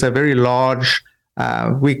 which is a very large,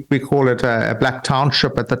 we call it a black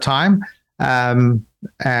township at the time.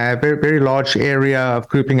 A very, very large area of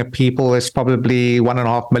grouping of people. There's probably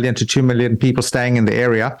 1.5 million to 2 million people staying in the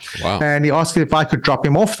area. Wow. And he asked me if I could drop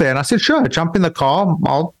him off there. And I said, sure, jump in the car.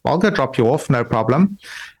 I'll go drop you off, no problem.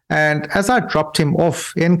 And as I dropped him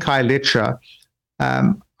off in Khayelitsha,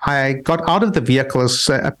 I got out of the vehicle as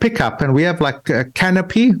a pickup, and we have like a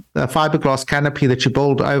canopy, a fiberglass canopy that you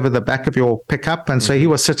build over the back of your pickup. And so he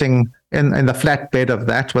was sitting in the flatbed of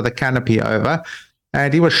that with a canopy over.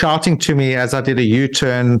 And he was shouting to me as I did a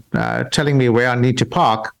U-turn, telling me where I need to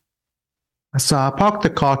park. So I parked the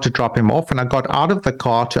car to drop him off, and I got out of the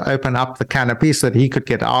car to open up the canopy so that he could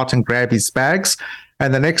get out and grab his bags.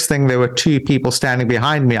 And the next thing, there were two people standing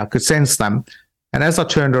behind me. I could sense them. And as I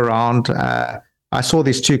turned around, I saw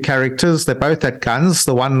these two characters. They both had guns.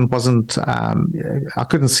 The one wasn't, I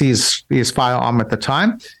couldn't see his firearm at the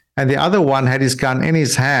time. And the other one had his gun in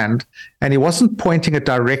his hand, and he wasn't pointing it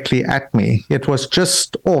directly at me. It was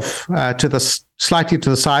just off slightly to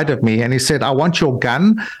the side of me. And he said, I want your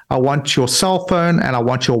gun, I want your cell phone, and I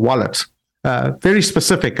want your wallet. Very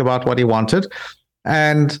specific about what he wanted.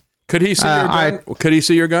 And could he see your gun? Could he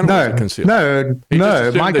see your gun? No,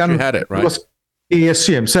 no. My gun you had it, right? He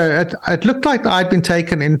assumed. So it looked like I'd been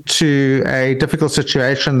taken into a difficult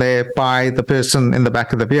situation there by the person in the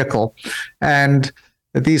back of the vehicle. And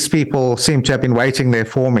these people seem to have been waiting there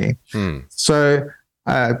for me. So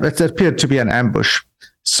it appeared to be an ambush.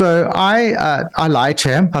 So I lied to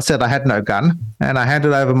him. I said I had no gun, and I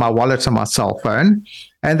handed over my wallet and my cell phone.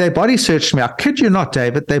 And they body searched me. I kid you not,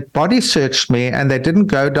 David. They body searched me, and they didn't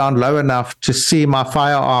go down low enough to see my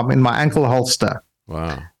firearm in my ankle holster.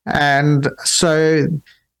 Wow. And so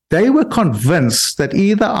they were convinced that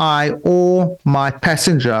either I or my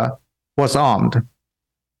passenger was armed.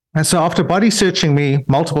 And so after body searching me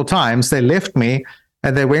multiple times, they left me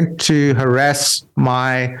and they went to harass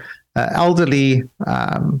my elderly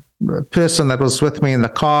person that was with me in the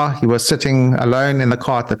car. He was sitting alone in the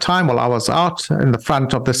car at the time while I was out in the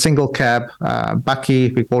front of the single cab,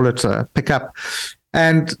 Bucky, we call it a pickup.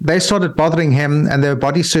 And they started bothering him and they were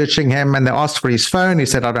body searching him and they asked for his phone. He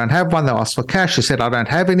said, I don't have one. They asked for cash. He said, I don't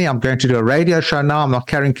have any. I'm going to do a radio show now. I'm not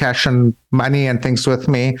carrying cash and money and things with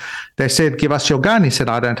me. They said, give us your gun. He said,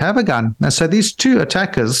 I don't have a gun. And so these two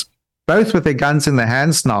attackers, both with their guns in their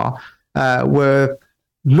hands now, were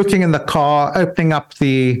looking in the car, opening up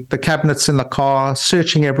the cabinets in the car,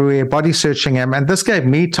 searching everywhere, body searching him. And this gave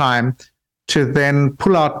me time to then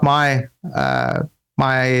pull out my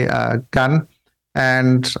gun.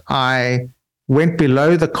 And I went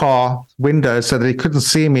below the car window so that he couldn't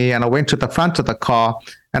see me. And I went to the front of the car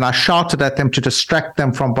and I shouted at them to distract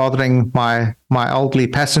them from bothering my elderly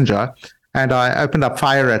passenger. And I opened up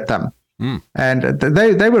fire at them. And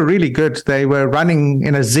they were really good. They were running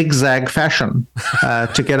in a zigzag fashion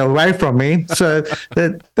to get away from me. So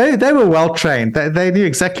they were well trained. They knew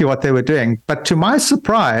exactly what they were doing. But to my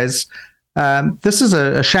surprise, this is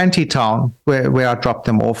a shanty town where I dropped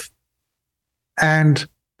them off. And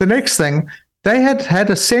the next thing, they had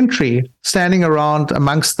a sentry standing around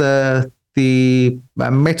amongst the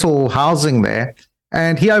metal housing there,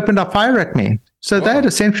 and he opened up fire at me. So they had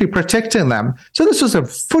a sentry protecting them. So this was a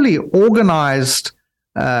fully organized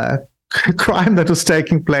crime that was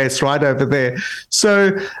taking place right over there.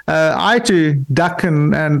 So I had to duck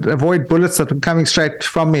and avoid bullets that were coming straight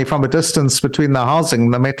from me from a distance between the housing,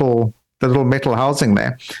 the little metal housing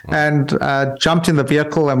there, and jumped in the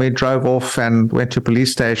vehicle and we drove off and went to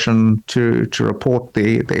police station to report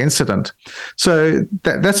the incident. So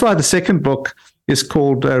that's why the second book is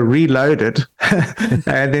called Reloaded,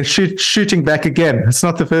 and then shooting back again. It's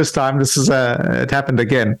not the first time. This is it happened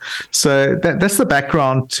again. So that's the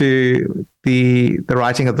background to the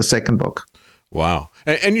writing of the second book. Wow.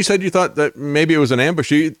 And you said you thought that maybe it was an ambush.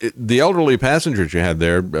 The elderly passenger you had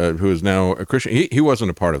there, who is now a Christian, he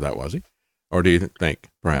wasn't a part of that, was he? Or do you think,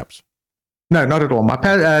 perhaps? No, not at all. Not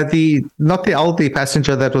the elderly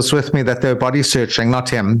passenger that was with me that they were body searching, not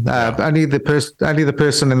him. Only the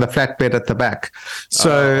person in the flatbed at the back.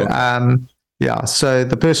 So, so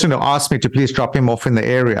the person who asked me to please drop him off in the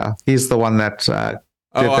area, he's the one that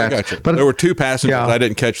did that. I got you. But there were two passengers. I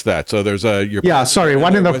didn't catch that. So there's one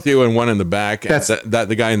in the with you and one in the back. That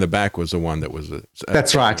the guy in the back was the one that was.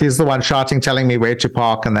 That's right. He's the one shouting, telling me where to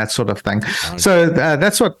park and that sort of thing. So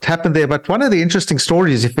that's what happened there. But one of the interesting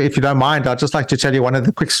stories, if you don't mind, I'd just like to tell you one of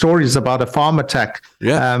the quick stories about a farm attack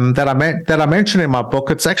that I mentioned in my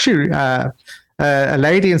book. It's actually a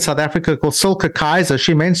lady in South Africa called Silke Kaiser.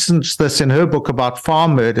 She mentions this in her book about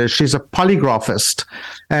farm murders. She's a polygraphist.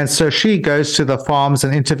 And so she goes to the farms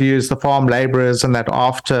and interviews the farm laborers and that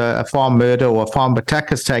after a farm murder or a farm attack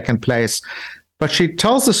has taken place. But she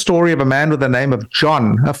tells the story of a man with the name of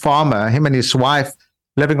John, a farmer, him and his wife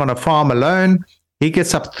living on a farm alone. He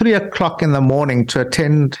gets up 3 o'clock in the morning to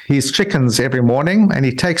attend his chickens every morning, and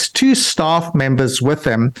he takes 2 staff members with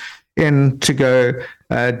him in to go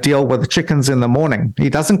deal with the chickens in the morning. He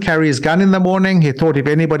doesn't carry his gun in the morning. He thought if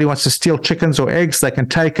anybody wants to steal chickens or eggs, they can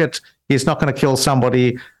take it. He's not going to kill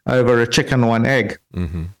somebody over a chicken or an egg.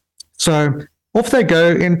 Mm-hmm. So off they go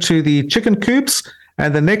into the chicken coops,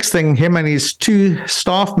 and the next thing, him and his 2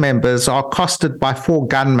 staff members are accosted by 4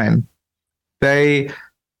 gunmen. They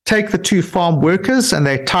take the 2 farm workers and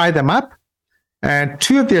they tie them up. And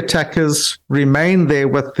 2 of the attackers remain there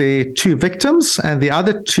with the 2 victims, and the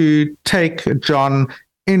other 2 take John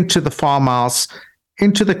into the farmhouse,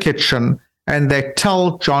 into the kitchen, and they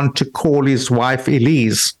tell John to call his wife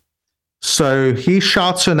Elise. So he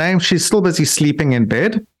shouts her name. She's still busy sleeping in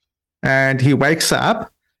bed, and he wakes her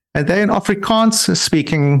up. And they're an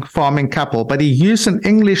Afrikaans-speaking farming couple, but he used an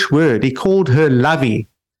English word. He called her Lovey.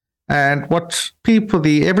 And what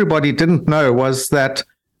everybody didn't know was that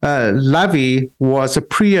Lovey was a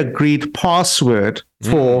pre-agreed password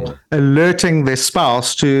for alerting their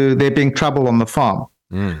spouse to there being trouble on the farm.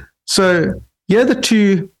 So here the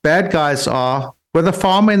 2 bad guys are with a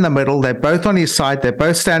farmer in the middle. They're both on his side. They're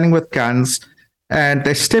both standing with guns, and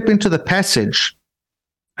they step into the passage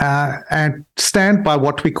and stand by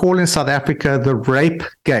what we call in South Africa the rape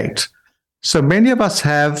gate. So many of us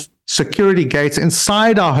have security gates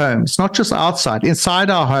inside our homes, not just outside, inside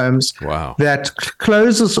our homes. Wow. That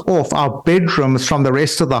closes off our bedrooms from the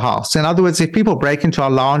rest of the house. In other words, if people break into our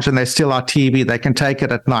lounge and they steal our TV, they can take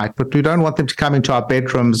it at night, but we don't want them to come into our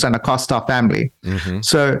bedrooms and accost our family. Mm-hmm.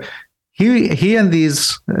 So he and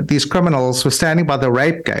these criminals were standing by the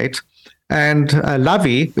rape gate, and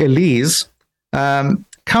Lovey, Elise,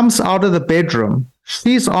 comes out of the bedroom.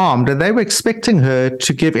 She's armed, and they were expecting her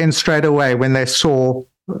to give in straight away when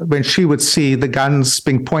she would see the guns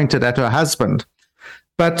being pointed at her husband.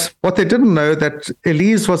 But what they didn't know, that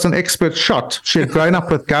Elise was an expert shot. She had grown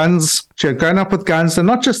up with guns. And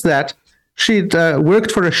not just that, she'd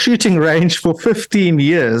worked for a shooting range for 15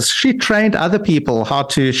 years. She trained other people how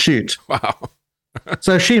to shoot. Wow.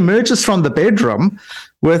 So she emerges from the bedroom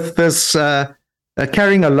with this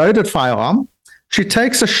carrying a loaded firearm. She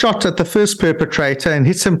takes a shot at the first perpetrator and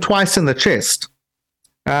hits him twice in the chest.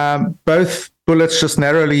 Both bullets just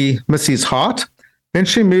narrowly miss his heart. Then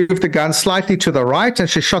she moved the gun slightly to the right, and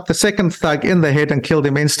she shot the second thug in the head and killed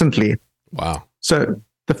him instantly. Wow. So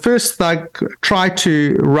the first thug tried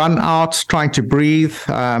to run out, trying to breathe.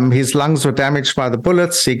 His lungs were damaged by the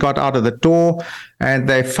bullets. He got out of the door, and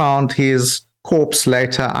they found his corpse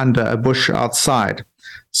later under a bush outside.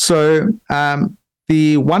 So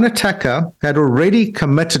the one attacker had already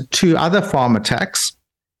committed 2 other farm attacks.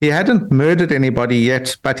 He hadn't murdered anybody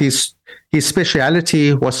yet, but his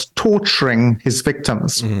speciality was torturing his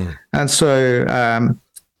victims. Mm. And so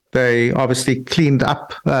they obviously cleaned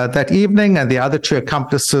up that evening, and the other 2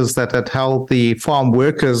 accomplices that had held the farm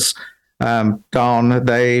workers down,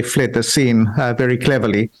 they fled the scene very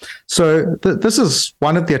cleverly. So this is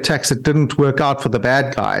one of the attacks that didn't work out for the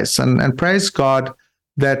bad guys. And praise God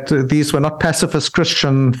that these were not pacifist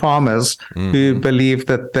Christian farmers who believed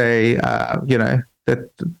that that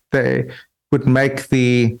they would make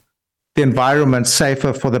the environment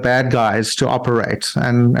safer for the bad guys to operate.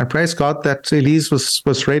 And praise God that Elise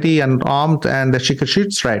was ready and armed, and that she could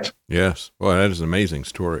shoot straight. Yes. Well, that is an amazing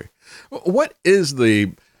story. What is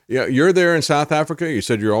you're there in South Africa. You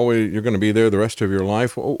said you're going to be there the rest of your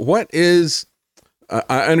life. What is,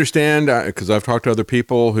 I understand, because I've talked to other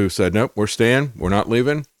people who said, nope, we're staying, we're not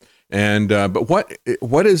leaving. And, but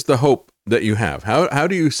what is the hope that you have? How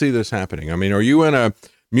do you see this happening? I mean, are you in a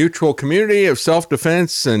mutual community of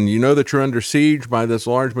self-defense, and you know that you're under siege by this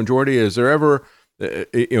large majority? Is there ever,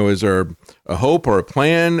 is there a hope or a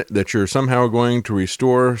plan that you're somehow going to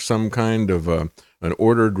restore some kind of an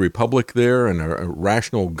ordered republic there, and a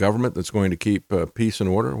rational government that's going to keep peace and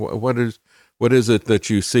order? What is it that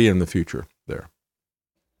you see in the future there?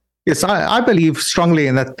 Yes, I believe strongly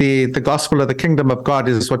in that the gospel of the kingdom of God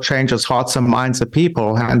is what changes hearts and minds of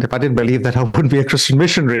people. And if I didn't believe that, I wouldn't be a Christian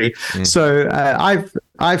missionary. So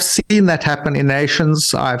I've seen that happen in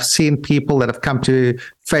nations. I've seen people that have come to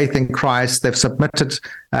faith in Christ. They've submitted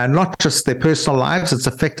not just their personal lives, it's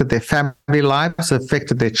affected their family lives, it's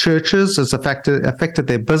affected their churches, it's affected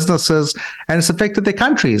their businesses, and it's affected their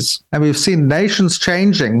countries. And we've seen nations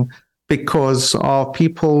changing because of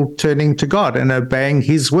people turning to God and obeying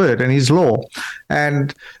His word and His law.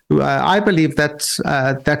 And I believe that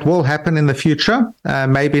that will happen in the future.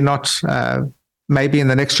 Maybe not, maybe in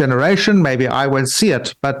the next generation, maybe I won't see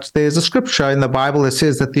it. But there's a scripture in the Bible that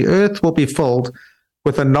says that the earth will be filled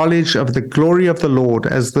with the knowledge of the glory of the Lord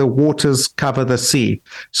as the waters cover the sea.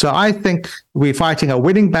 So I think we're fighting a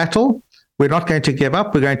winning battle. We're not going to give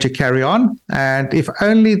up. We're going to carry on. And if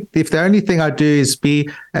the only thing I do is be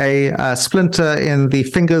a splinter in the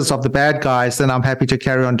fingers of the bad guys, then I'm happy to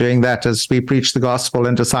carry on doing that as we preach the gospel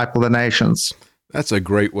and disciple the nations. That's a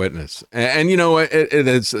great witness. And you know,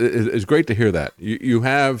 it's great to hear that. You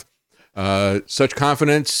have such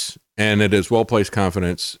confidence, and it is well-placed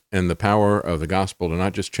confidence in the power of the gospel to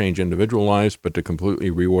not just change individual lives, but to completely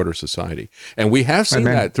reorder society. And we have seen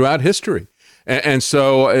that throughout history. And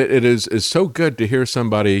so it is so good to hear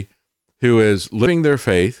somebody who is living their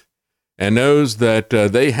faith and knows that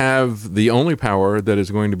they have the only power that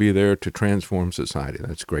is going to be there to transform society.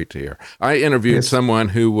 That's great to hear. I interviewed someone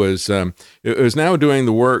who was now doing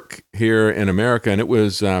the work here in America, and it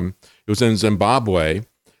was in Zimbabwe,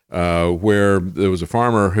 where there was a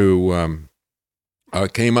farmer who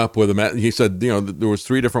came up with he said, there was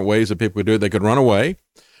 3 different ways that people could do it. They could run away.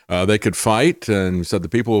 They could fight, and said the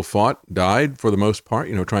people who fought died for the most part,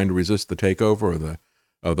 trying to resist the takeover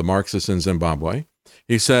of the Marxists in Zimbabwe.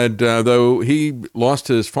 He said, though he lost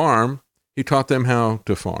his farm, he taught them how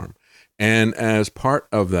to farm. And as part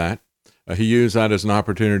of that, he used that as an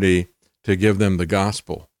opportunity to give them the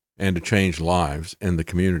gospel and to change lives in the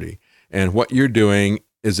community. And what you're doing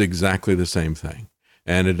is exactly the same thing.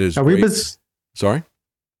 And it is Sorry?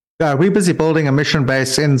 We're busy building a mission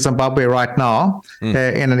base in Zimbabwe right now, in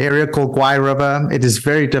an area called Gwai River. It is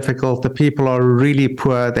very difficult. The people are really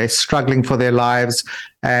poor. They're struggling for their lives.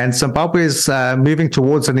 And Zimbabwe is moving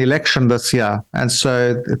towards an election this year. And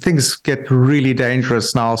so things get really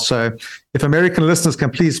dangerous now. So if American listeners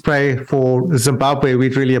can please pray for Zimbabwe,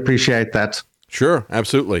 we'd really appreciate that. Sure,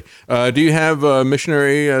 absolutely. Do you have a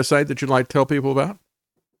missionary site that you'd like to tell people about?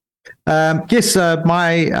 Yes,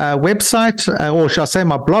 my website, or shall I say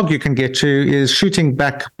my blog you can get to is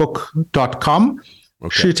shootingbackbook.com.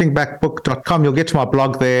 Okay. Shootingbackbook.com. You'll get to my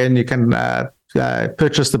blog there and you can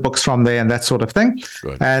purchase the books from there and that sort of thing.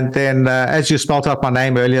 Good. And then as you spelled out my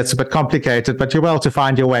name earlier, it's a bit complicated, but you're able to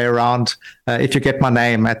find your way around if you get my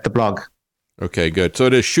name at the blog. Okay, good. So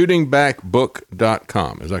it is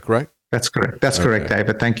shootingbackbook.com. Is that correct? That's correct. That's correct,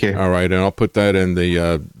 David. Thank you. All right. And I'll put that in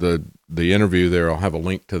the interview there. I'll have a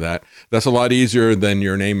link to that. That's a lot easier than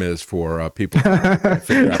your name is for people to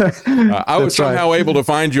figure out. I was somehow able to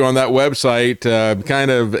find you on that website.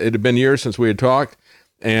 It had been years since we had talked.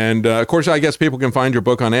 And of course, I guess people can find your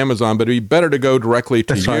book on Amazon, but it'd be better to go directly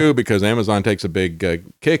to you because Amazon takes a big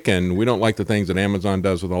kick, and we don't like the things that Amazon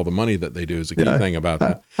does with all the money that they do. Is a key thing about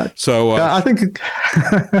that. So I think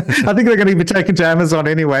they're going to be taken to Amazon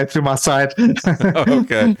anyway through my site.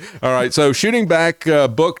 Okay, all right. So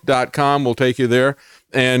shootingbackbook.com will take you there.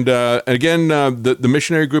 And again, the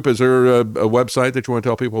missionary group, is there a website that you want to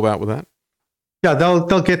tell people about with that? Yeah,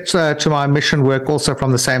 they'll get to my mission work also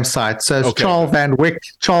from the same site. So it's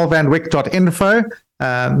charlesvanwyck.info.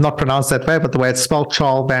 Not pronounced that way, but the way it's spelled,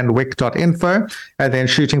 charlesvanwyck.info, and then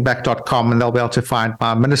shootingback.com, and they'll be able to find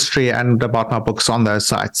my ministry and about my books on those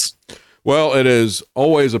sites. Well, it is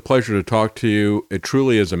always a pleasure to talk to you. It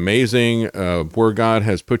truly is amazing where God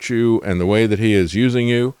has put you and the way that he is using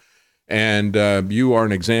you. And you are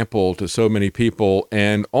an example to so many people,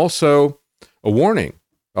 and also a warning,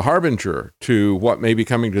 a harbinger to what may be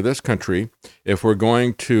coming to this country if we're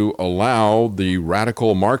going to allow the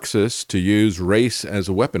radical Marxists to use race as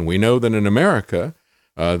a weapon. We know that in America,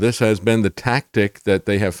 this has been the tactic that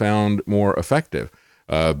they have found more effective.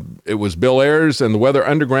 It was Bill Ayers and the Weather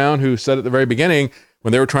Underground who said at the very beginning,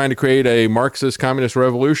 when they were trying to create a Marxist communist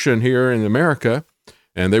revolution here in America,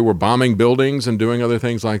 and they were bombing buildings and doing other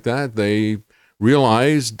things like that, they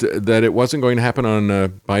realized that it wasn't going to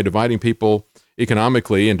happen by dividing people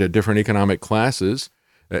economically into different economic classes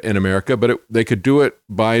in America, but they could do it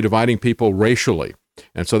by dividing people racially.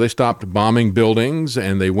 And so they stopped bombing buildings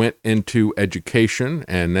and they went into education.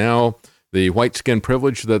 And now the white skin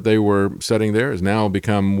privilege that they were setting there has now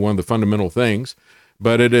become one of the fundamental things.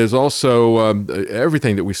 But it is also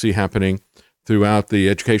everything that we see happening throughout the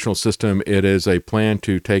educational system. It is a plan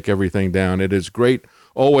to take everything down. It is great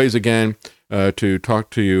always again to talk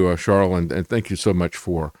to you, Charles, and thank you so much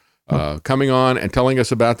for coming on and telling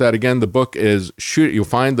us about that. Again, the book is you'll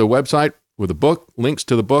find the website with the book, links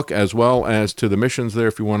to the book, as well as to the missions there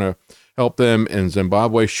if you want to help them in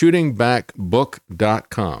Zimbabwe,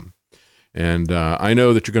 shootingbackbook.com. And I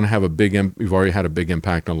know that you're going to have you've already had a big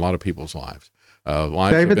impact on a lot of people's lives.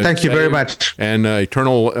 David, thank you very much. And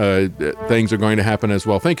eternal things are going to happen as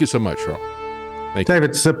well. Thank you so much, Charles. David,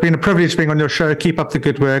 it's been a privilege being on your show. Keep up the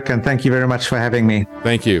good work, and thank you very much for having me.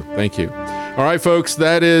 Thank you. Thank you. All right, folks,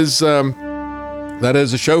 that is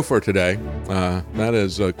a show for today. That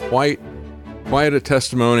is quite a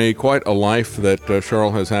testimony, quite a life that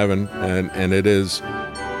Charles has had, and it is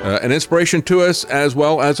an inspiration to us as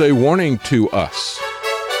well as a warning to us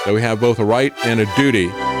that we have both a right and a duty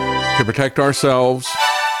to protect ourselves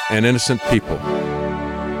and innocent people.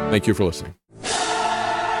 Thank you for listening.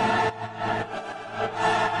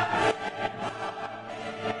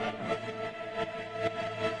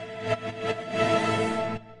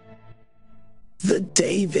 The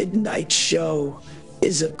David Knight Show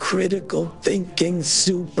is a critical thinking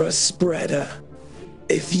super spreader.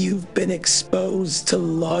 If you've been exposed to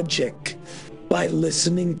logic by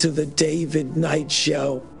listening to the David Knight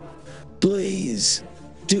Show, please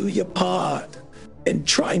do your part and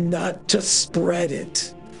try not to spread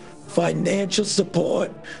it. Financial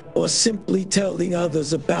support or simply telling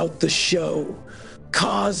others about the show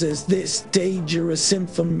causes this dangerous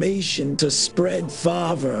information to spread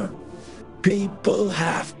farther. People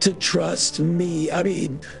have to trust me.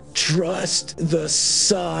 Trust the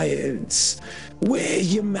science. Wear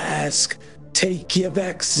your mask. Take your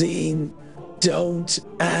vaccine. Don't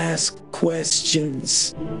ask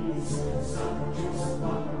questions.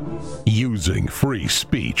 Using free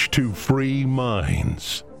speech to free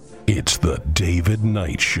minds. It's the David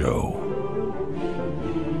Knight Show.